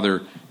the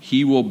Father,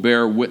 he will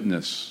bear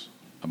witness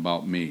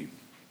about me.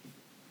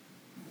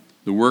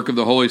 The work of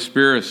the Holy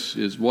Spirit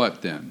is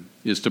what then?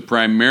 Is to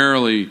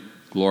primarily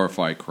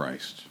glorify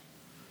Christ.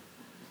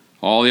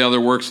 All the other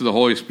works of the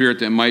Holy Spirit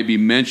that might be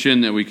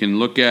mentioned that we can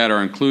look at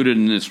are included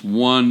in this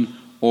one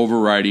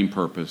overriding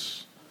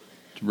purpose,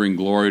 to bring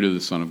glory to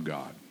the Son of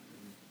God.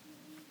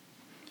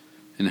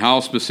 And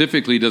how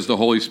specifically does the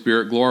Holy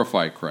Spirit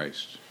glorify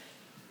Christ?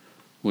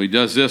 Well, he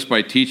does this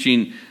by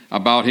teaching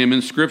about him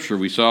in Scripture.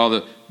 We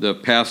saw the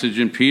passage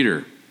in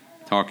Peter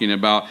talking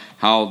about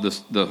how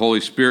the Holy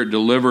Spirit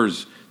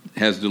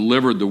has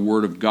delivered the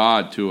Word of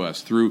God to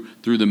us through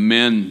the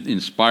men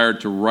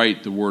inspired to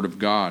write the Word of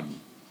God.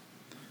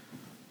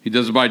 He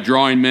does it by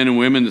drawing men and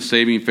women to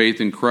saving faith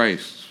in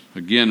Christ.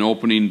 Again,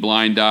 opening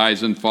blind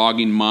eyes and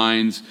fogging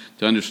minds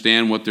to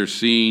understand what they're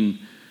seeing,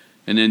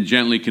 and then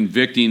gently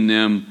convicting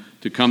them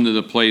to come to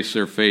the place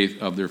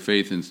of their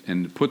faith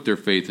and to put their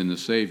faith in the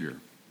Savior.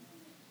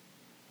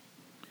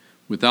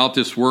 Without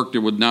this work,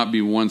 there would not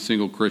be one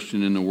single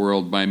Christian in the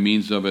world. By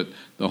means of it,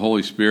 the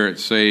Holy Spirit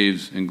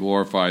saves and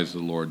glorifies the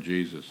Lord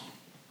Jesus.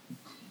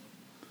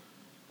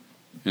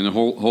 And the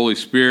Holy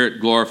Spirit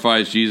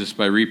glorifies Jesus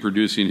by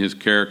reproducing his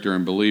character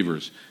in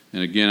believers.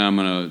 And again, I'm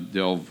going to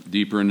delve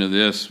deeper into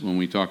this when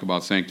we talk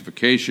about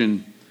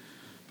sanctification.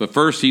 But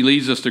first, he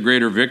leads us to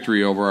greater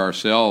victory over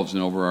ourselves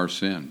and over our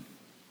sin.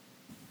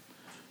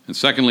 And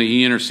secondly,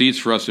 he intercedes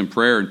for us in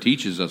prayer and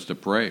teaches us to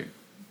pray.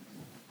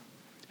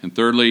 And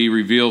thirdly, he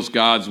reveals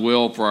God's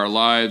will for our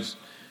lives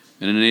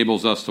and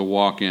enables us to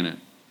walk in it.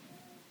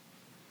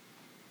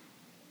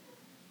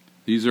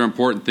 These are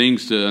important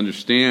things to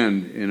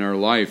understand in our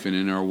life and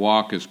in our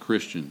walk as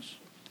Christians.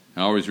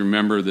 I always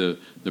remember the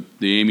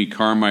Amy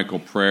Carmichael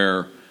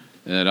prayer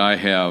that I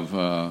have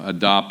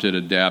adapted,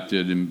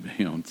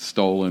 and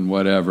stolen,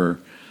 whatever.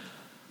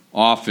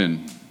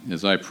 Often,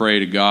 as I pray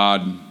to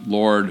God,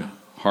 Lord,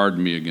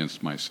 harden me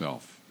against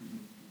myself.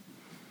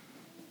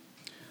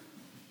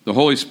 The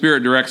Holy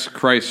Spirit directs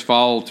Christ's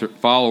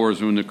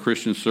followers in the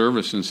Christian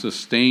service and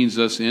sustains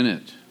us in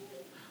it.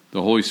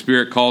 The Holy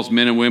Spirit calls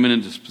men and women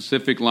into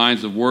specific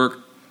lines of work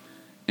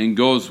and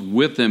goes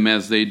with them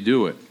as they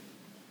do it.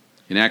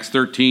 In Acts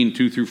 13,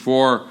 2 through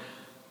 4,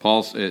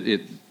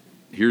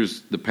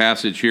 here's the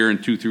passage here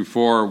in 2 through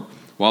 4.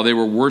 While they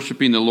were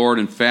worshiping the Lord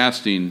and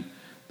fasting,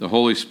 the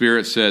Holy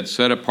Spirit said,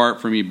 "Set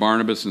apart for me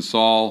Barnabas and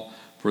Saul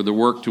for the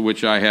work to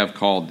which I have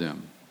called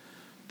them."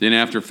 Then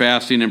after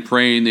fasting and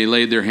praying, they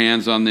laid their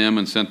hands on them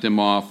and sent them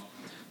off.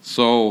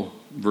 So,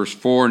 verse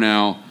 4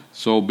 now,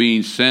 So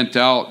being sent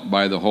out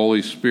by the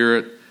Holy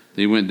Spirit,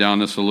 they went down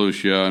to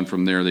Seleucia, and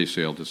from there they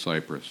sailed to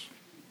Cyprus.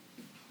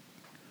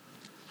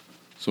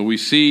 So we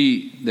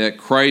see that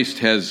Christ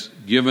has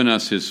given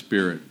us his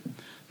Spirit,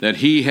 that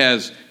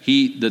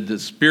the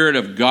Spirit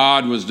of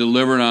God was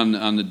delivered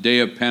on the day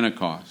of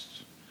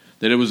Pentecost,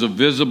 that it was a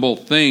visible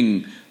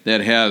thing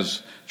that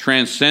has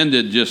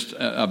transcended just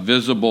a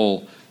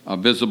visible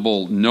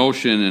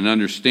notion and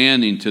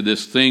understanding to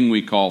this thing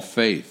we call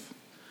faith.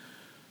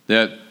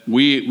 That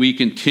we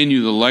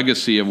continue the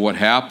legacy of what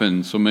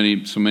happened so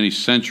many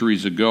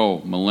centuries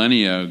ago,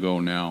 millennia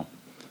ago now,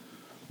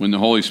 when the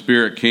Holy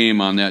Spirit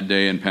came on that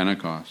day in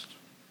Pentecost.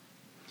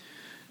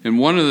 And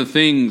one of the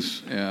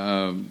things,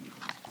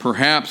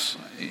 perhaps,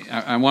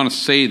 I want to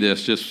say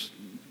this just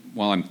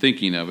while I'm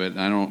thinking of it,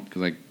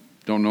 because I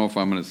don't know if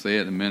I'm going to say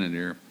it in a minute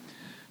here,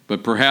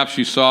 but perhaps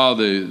you saw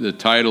the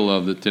title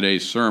of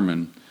today's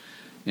sermon,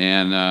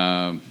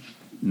 and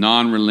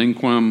Non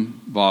Relinquem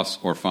Vos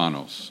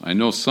Orphanos. I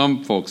know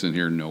some folks in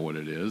here know what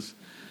it is.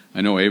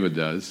 I know Ava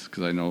does,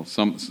 because I know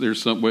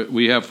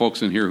we have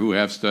folks in here who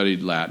have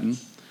studied Latin.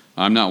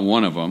 I'm not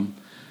one of them,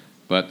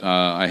 but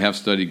I have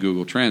studied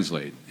Google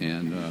Translate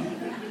and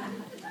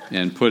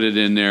put it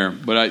in there.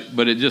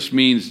 But it just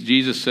means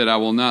Jesus said, "I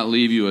will not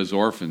leave you as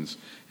orphans."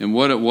 And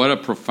what a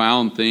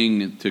profound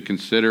thing to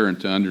consider and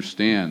to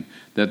understand,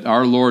 that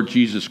our Lord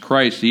Jesus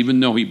Christ,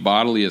 even though he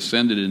bodily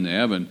ascended into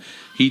heaven,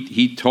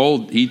 he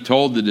told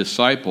the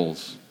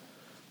disciples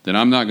that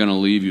I'm not going to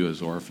leave you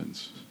as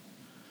orphans.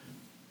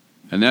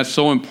 And that's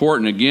so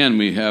important. Again,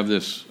 we have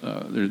this.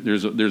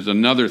 There's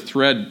another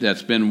thread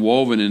that's been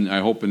woven, in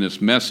I hope in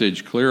this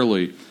message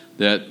clearly,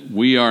 that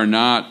we are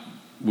not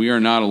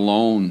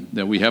alone,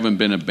 that we haven't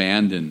been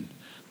abandoned,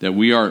 that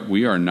we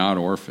are not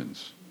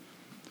orphans.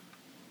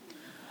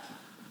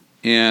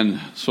 And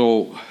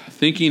so,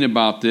 thinking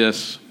about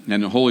this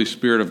and the Holy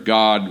Spirit of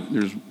God,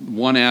 there's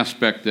one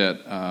aspect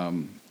that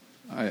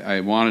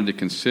I wanted to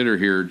consider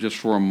here just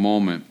for a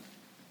moment,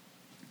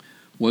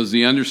 was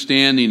the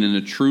understanding and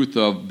the truth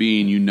of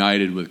being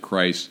united with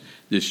Christ,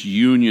 this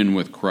union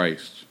with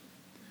Christ.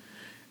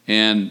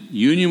 And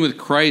union with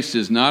Christ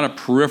is not a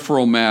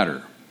peripheral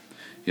matter.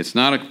 It's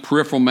not a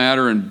peripheral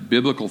matter in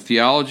biblical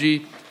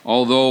theology,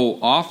 although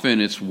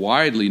often it's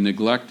widely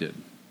neglected.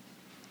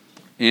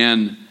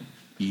 And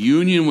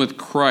union with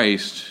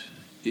Christ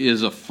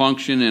is a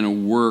function and a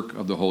work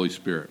of the Holy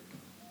Spirit.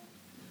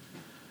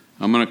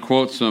 I'm going to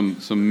quote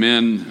some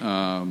men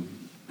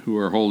who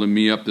are holding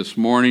me up this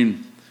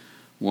morning.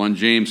 One,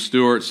 James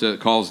Stewart,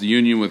 calls the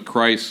union with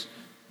Christ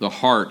the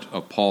heart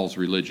of Paul's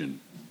religion.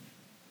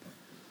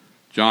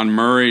 John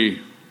Murray,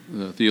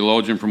 the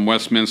theologian from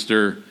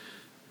Westminster,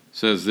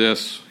 says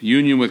this: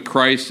 union with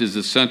Christ is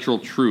the central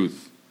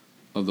truth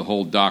of the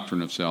whole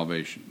doctrine of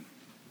salvation.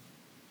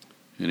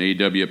 And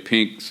A.W.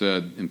 Pink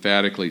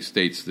emphatically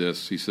states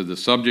this. He said, the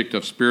subject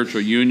of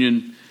spiritual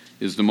union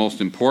is the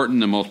most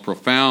important, the most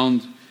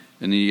profound,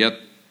 and yet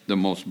the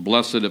most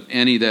blessed of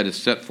any that is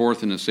set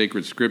forth in the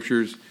sacred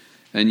scriptures.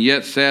 And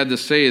yet, sad to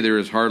say, there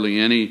is hardly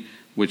any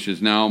which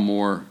is now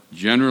more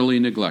generally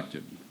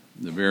neglected.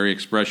 The very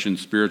expression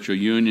spiritual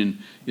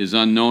union is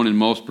unknown in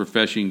most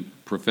professing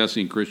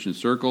Christian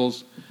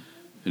circles,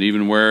 and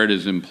even where it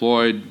is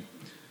employed,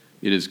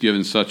 it is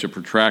given such a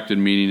protracted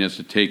meaning as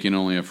to take in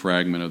only a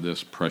fragment of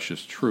this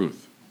precious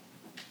truth.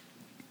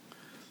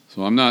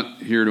 So I'm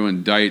not here to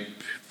indict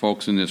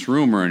folks in this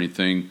room or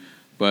anything,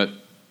 but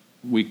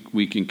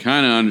we can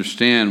kind of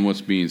understand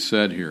what's being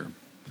said here.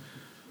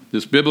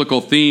 This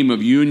biblical theme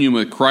of union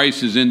with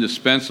Christ is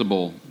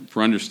indispensable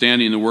for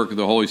understanding the work of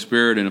the Holy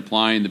Spirit and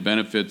applying the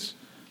benefits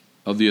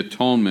of the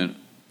atonement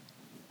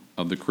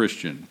of the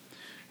Christian.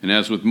 And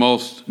as with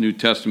most New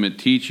Testament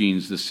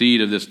teachings, the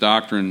seed of this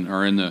doctrine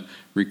are in the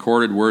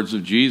recorded words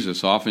of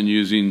Jesus, often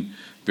using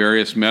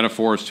various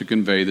metaphors to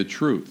convey the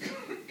truth.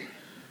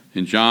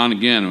 In John,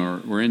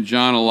 again, we're in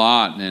John a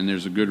lot, and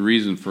there's a good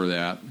reason for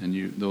that.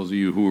 And those of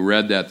you who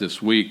read that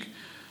this week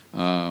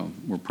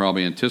were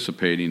probably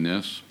anticipating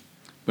this.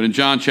 But in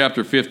John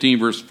chapter 15,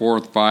 verse 4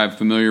 5,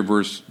 familiar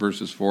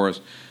verses for us,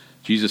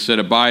 Jesus said,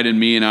 "Abide in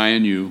me and I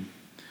in you.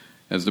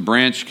 As the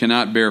branch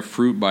cannot bear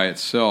fruit by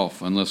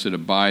itself unless it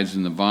abides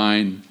in the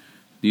vine,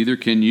 neither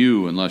can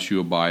you unless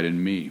you abide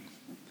in me.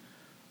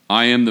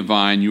 I am the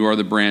vine, you are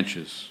the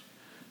branches.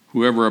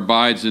 Whoever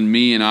abides in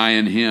me and I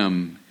in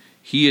him,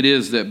 he it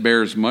is that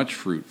bears much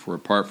fruit, for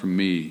apart from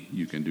me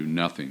you can do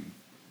nothing."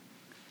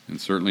 And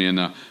certainly in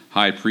the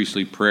high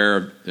priestly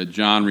prayer that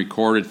John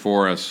recorded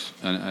for us,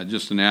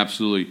 just an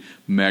absolutely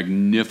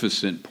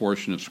magnificent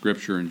portion of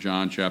Scripture in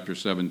John chapter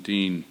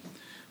 17,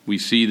 we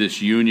see this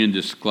union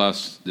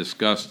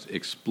discussed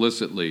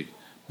explicitly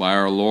by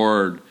our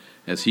Lord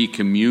as he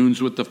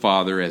communes with the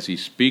Father, as he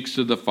speaks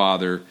to the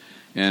Father,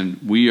 and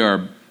we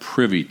are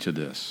privy to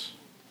this.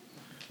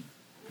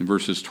 In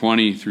verses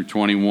 20 through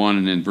 21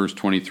 and in verse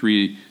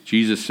 23,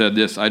 Jesus said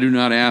this, "I do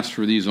not ask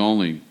for these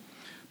only,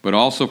 but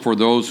also for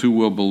those who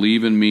will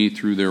believe in me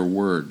through their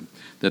word,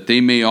 that they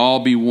may all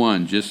be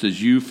one, just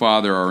as you,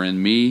 Father, are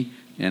in me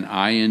and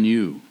I in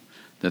you,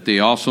 that they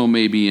also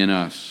may be in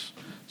us,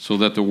 so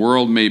that the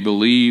world may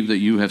believe that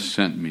you have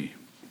sent me.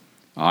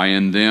 I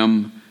and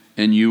them,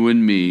 and you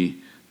and me,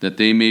 that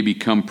they may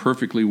become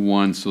perfectly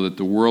one, so that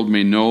the world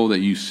may know that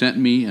you sent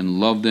me and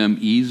love them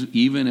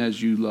even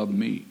as you love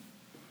me.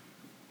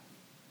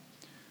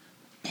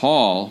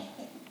 Paul,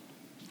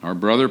 our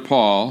brother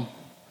Paul,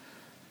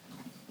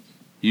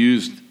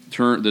 used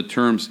the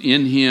terms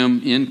in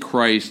him, in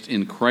Christ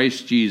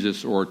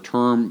Jesus, or a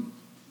term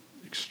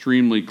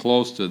extremely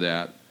close to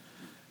that,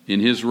 in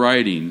his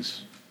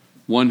writings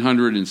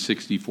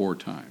 164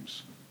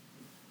 times.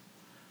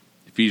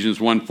 Ephesians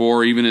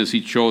 1:4, even as he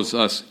chose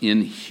us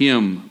in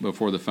him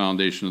before the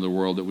foundation of the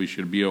world, that we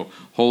should be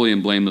holy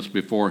and blameless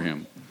before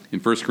him. In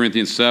 1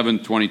 Corinthians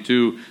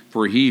 7:22,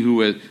 for he who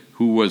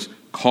was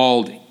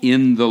called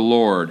in the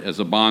Lord as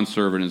a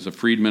bondservant, as a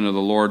freedman of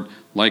the Lord,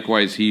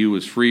 likewise he who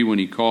was free when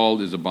he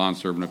called is a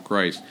bondservant of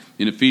Christ.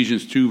 In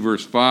Ephesians 2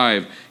 verse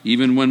 5,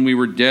 even when we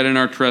were dead in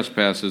our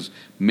trespasses,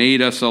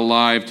 made us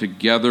alive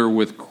together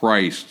with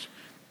Christ.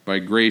 By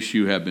grace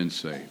you have been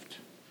saved.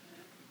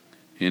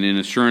 And in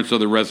assurance of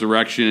the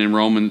resurrection in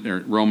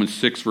Romans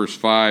 6 verse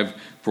 5,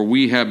 for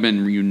we have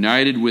been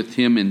united with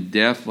him in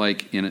death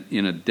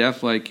in a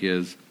death like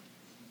his,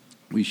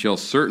 we shall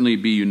certainly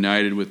be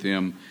united with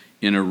him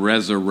in a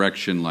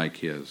resurrection like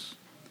his.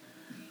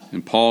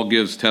 And Paul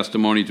gives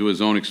testimony to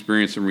his own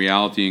experience and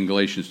reality in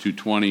Galatians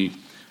 2:20.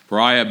 For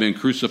I have been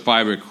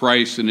crucified with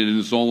Christ, and it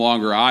is no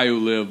longer I who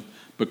live,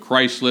 but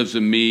Christ lives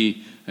in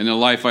me. And the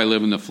life I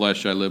live in the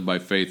flesh, I live by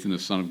faith in the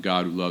Son of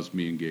God who loves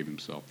me and gave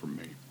himself for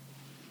me.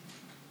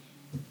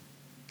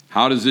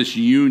 How does this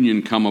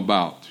union come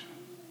about?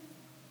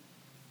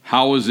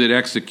 How is it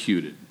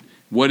executed?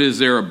 What is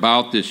there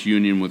about this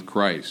union with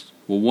Christ?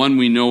 Well, one,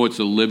 we know it's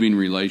a living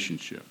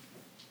relationship.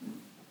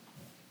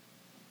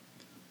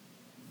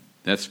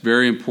 That's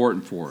very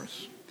important for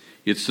us.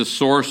 It's the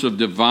source of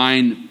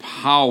divine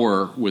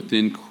power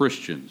within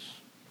Christians.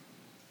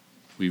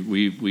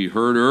 We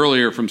heard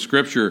earlier from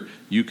Scripture,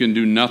 you can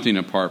do nothing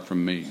apart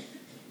from me.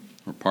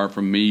 Or apart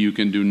from me, you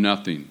can do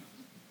nothing.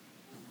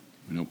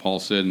 You know,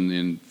 Paul said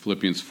in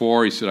Philippians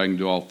 4, he said, I can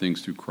do all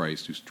things through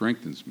Christ who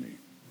strengthens me.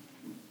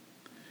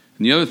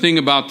 And the other thing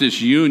about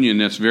this union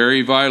that's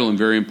very vital and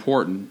very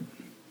important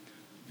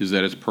is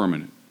that it's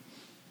permanent.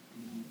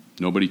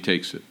 Nobody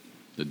takes it.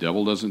 The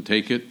devil doesn't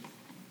take it.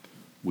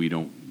 We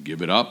don't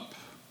give it up.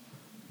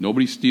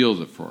 Nobody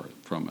steals it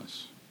from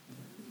us.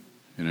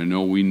 And I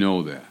know we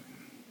know that.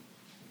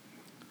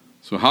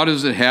 So how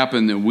does it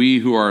happen that we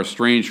who are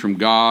estranged from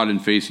God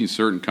and facing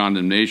certain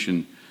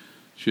condemnation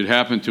should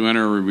happen to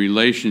enter a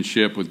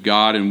relationship with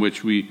God in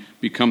which we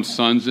become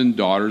sons and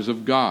daughters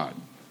of God?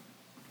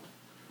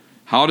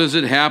 How does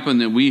it happen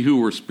that we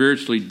who were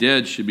spiritually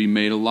dead should be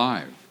made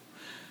alive?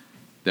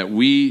 That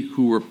we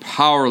who were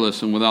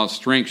powerless and without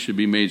strength should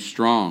be made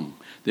strong?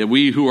 That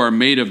we who are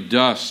made of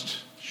dust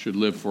should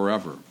live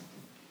forever?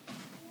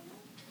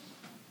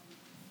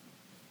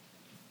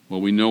 Well,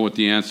 we know what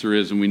the answer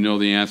is, and we know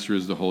the answer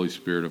is the Holy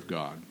Spirit of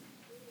God.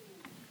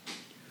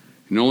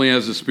 And only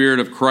as the Spirit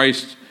of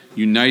Christ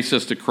unites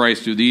us to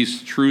Christ do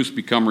these truths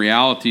become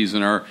realities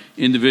in our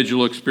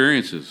individual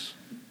experiences.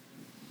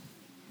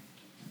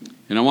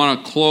 And I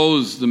want to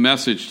close the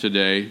message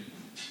today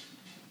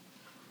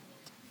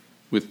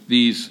with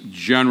these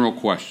general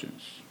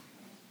questions.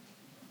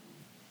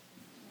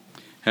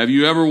 Have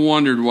you ever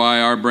wondered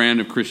why our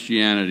brand of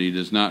Christianity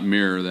does not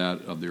mirror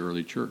that of the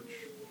early church?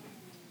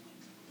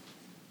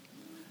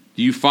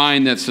 Do you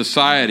find that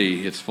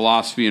society, its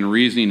philosophy and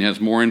reasoning,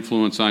 has more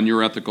influence on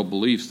your ethical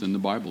beliefs than the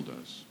Bible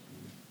does?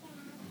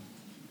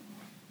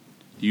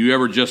 Do you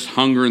ever just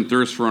hunger and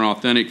thirst for an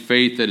authentic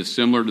faith that is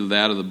similar to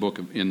that of the book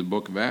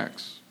of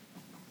Acts?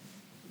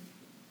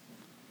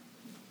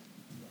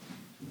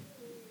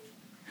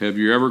 Have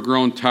you ever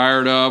grown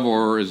tired of,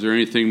 or is there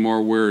anything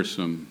more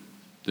wearisome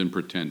than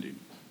pretending?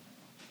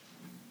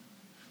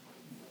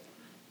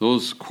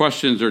 Those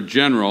questions are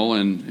general,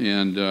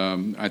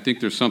 and I think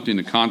there's something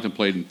to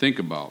contemplate and think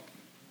about.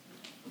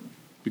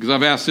 Because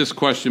I've asked this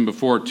question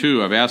before,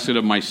 too. I've asked it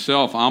of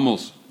myself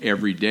almost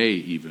every day,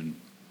 even.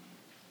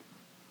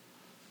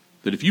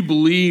 That if you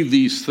believe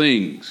these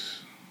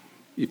things,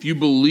 if you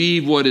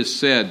believe what is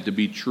said to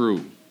be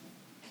true,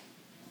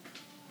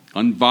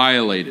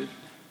 unviolated,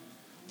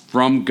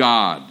 from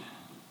God,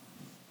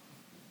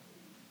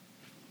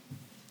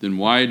 then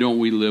why don't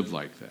we live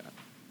like that?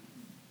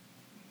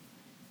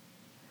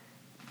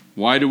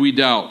 Why do we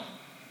doubt?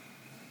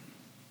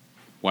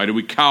 Why do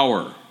we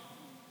cower?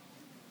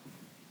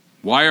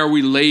 Why are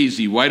we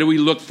lazy? Why do we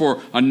look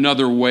for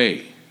another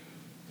way?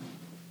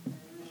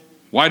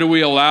 Why do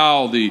we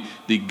allow the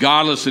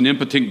godless and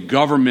impotent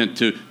government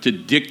to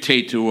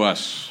dictate to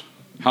us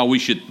how we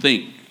should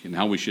think and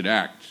how we should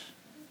act?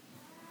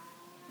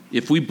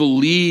 If we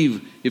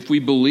believe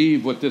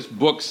what this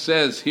book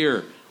says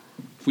here,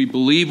 if we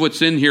believe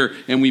what's in here,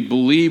 and we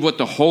believe what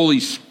the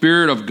Holy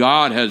Spirit of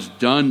God has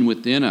done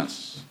within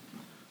us,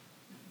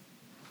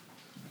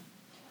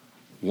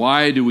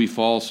 why do we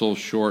fall so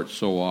short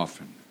so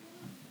often?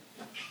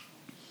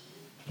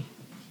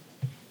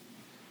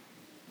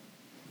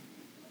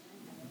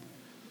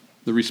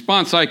 The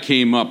response I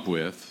came up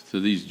with to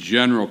these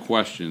general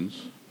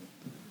questions,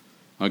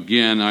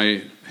 again,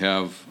 I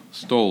have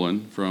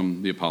stolen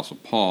from the Apostle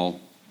Paul.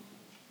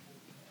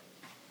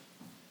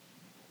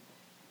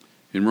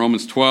 In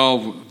Romans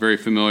 12, very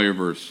familiar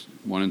verse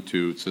 1 and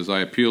 2, it says,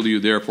 I appeal to you,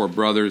 therefore,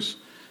 brothers,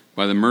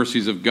 by the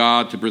mercies of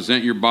God, to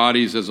present your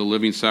bodies as a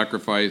living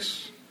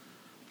sacrifice,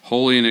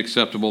 holy and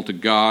acceptable to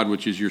God,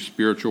 which is your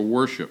spiritual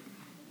worship.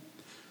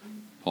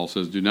 Paul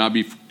says, do not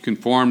be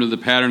conformed to the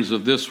patterns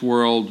of this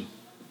world,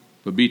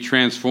 but be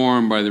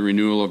transformed by the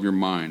renewal of your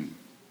mind,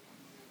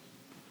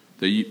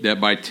 that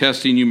by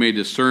testing you may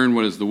discern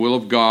what is the will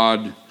of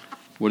God,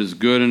 what is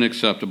good and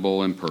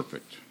acceptable and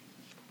perfect.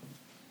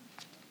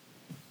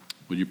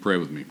 Would you pray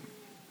with me?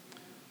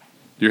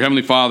 Dear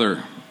Heavenly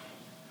Father,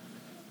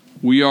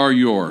 we are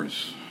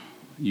yours.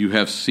 You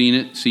have seen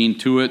it, seen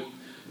to it.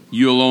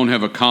 You alone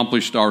have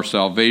accomplished our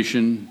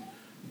salvation.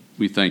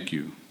 We thank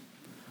you.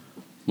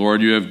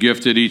 Lord, you have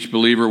gifted each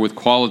believer with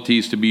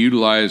qualities to be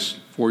utilized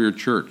for your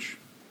church,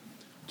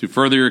 to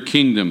further your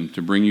kingdom,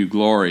 to bring you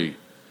glory.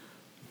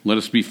 Let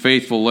us be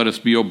faithful. Let us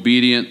be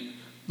obedient.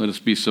 Let us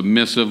be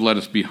submissive. Let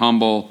us be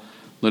humble.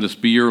 Let us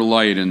be your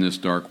light in this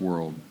dark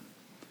world.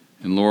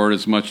 And Lord,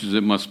 as much as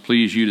it must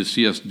please you to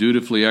see us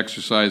dutifully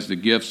exercise the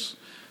gifts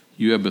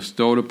you have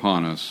bestowed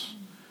upon us,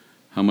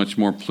 how much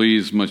more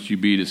pleased must you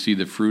be to see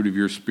the fruit of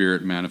your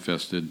Spirit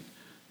manifested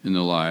in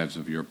the lives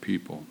of your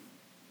people.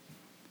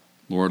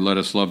 Lord, let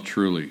us love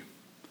truly.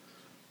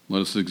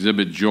 Let us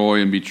exhibit joy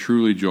and be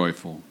truly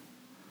joyful.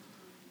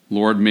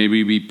 Lord, may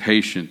we be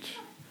patient.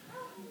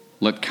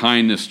 Let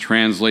kindness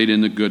translate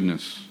into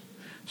goodness.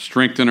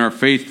 Strengthen our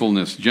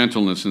faithfulness,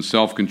 gentleness, and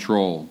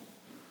self-control.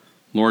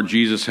 Lord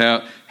Jesus,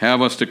 have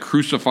us to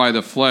crucify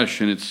the flesh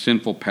and its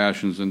sinful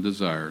passions and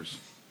desires.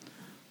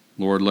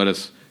 Lord, let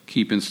us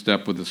keep in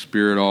step with the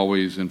Spirit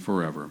always and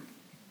forever.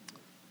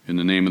 In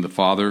the name of the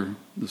Father,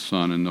 the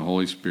Son, and the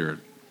Holy Spirit.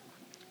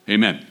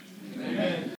 Amen. Amen.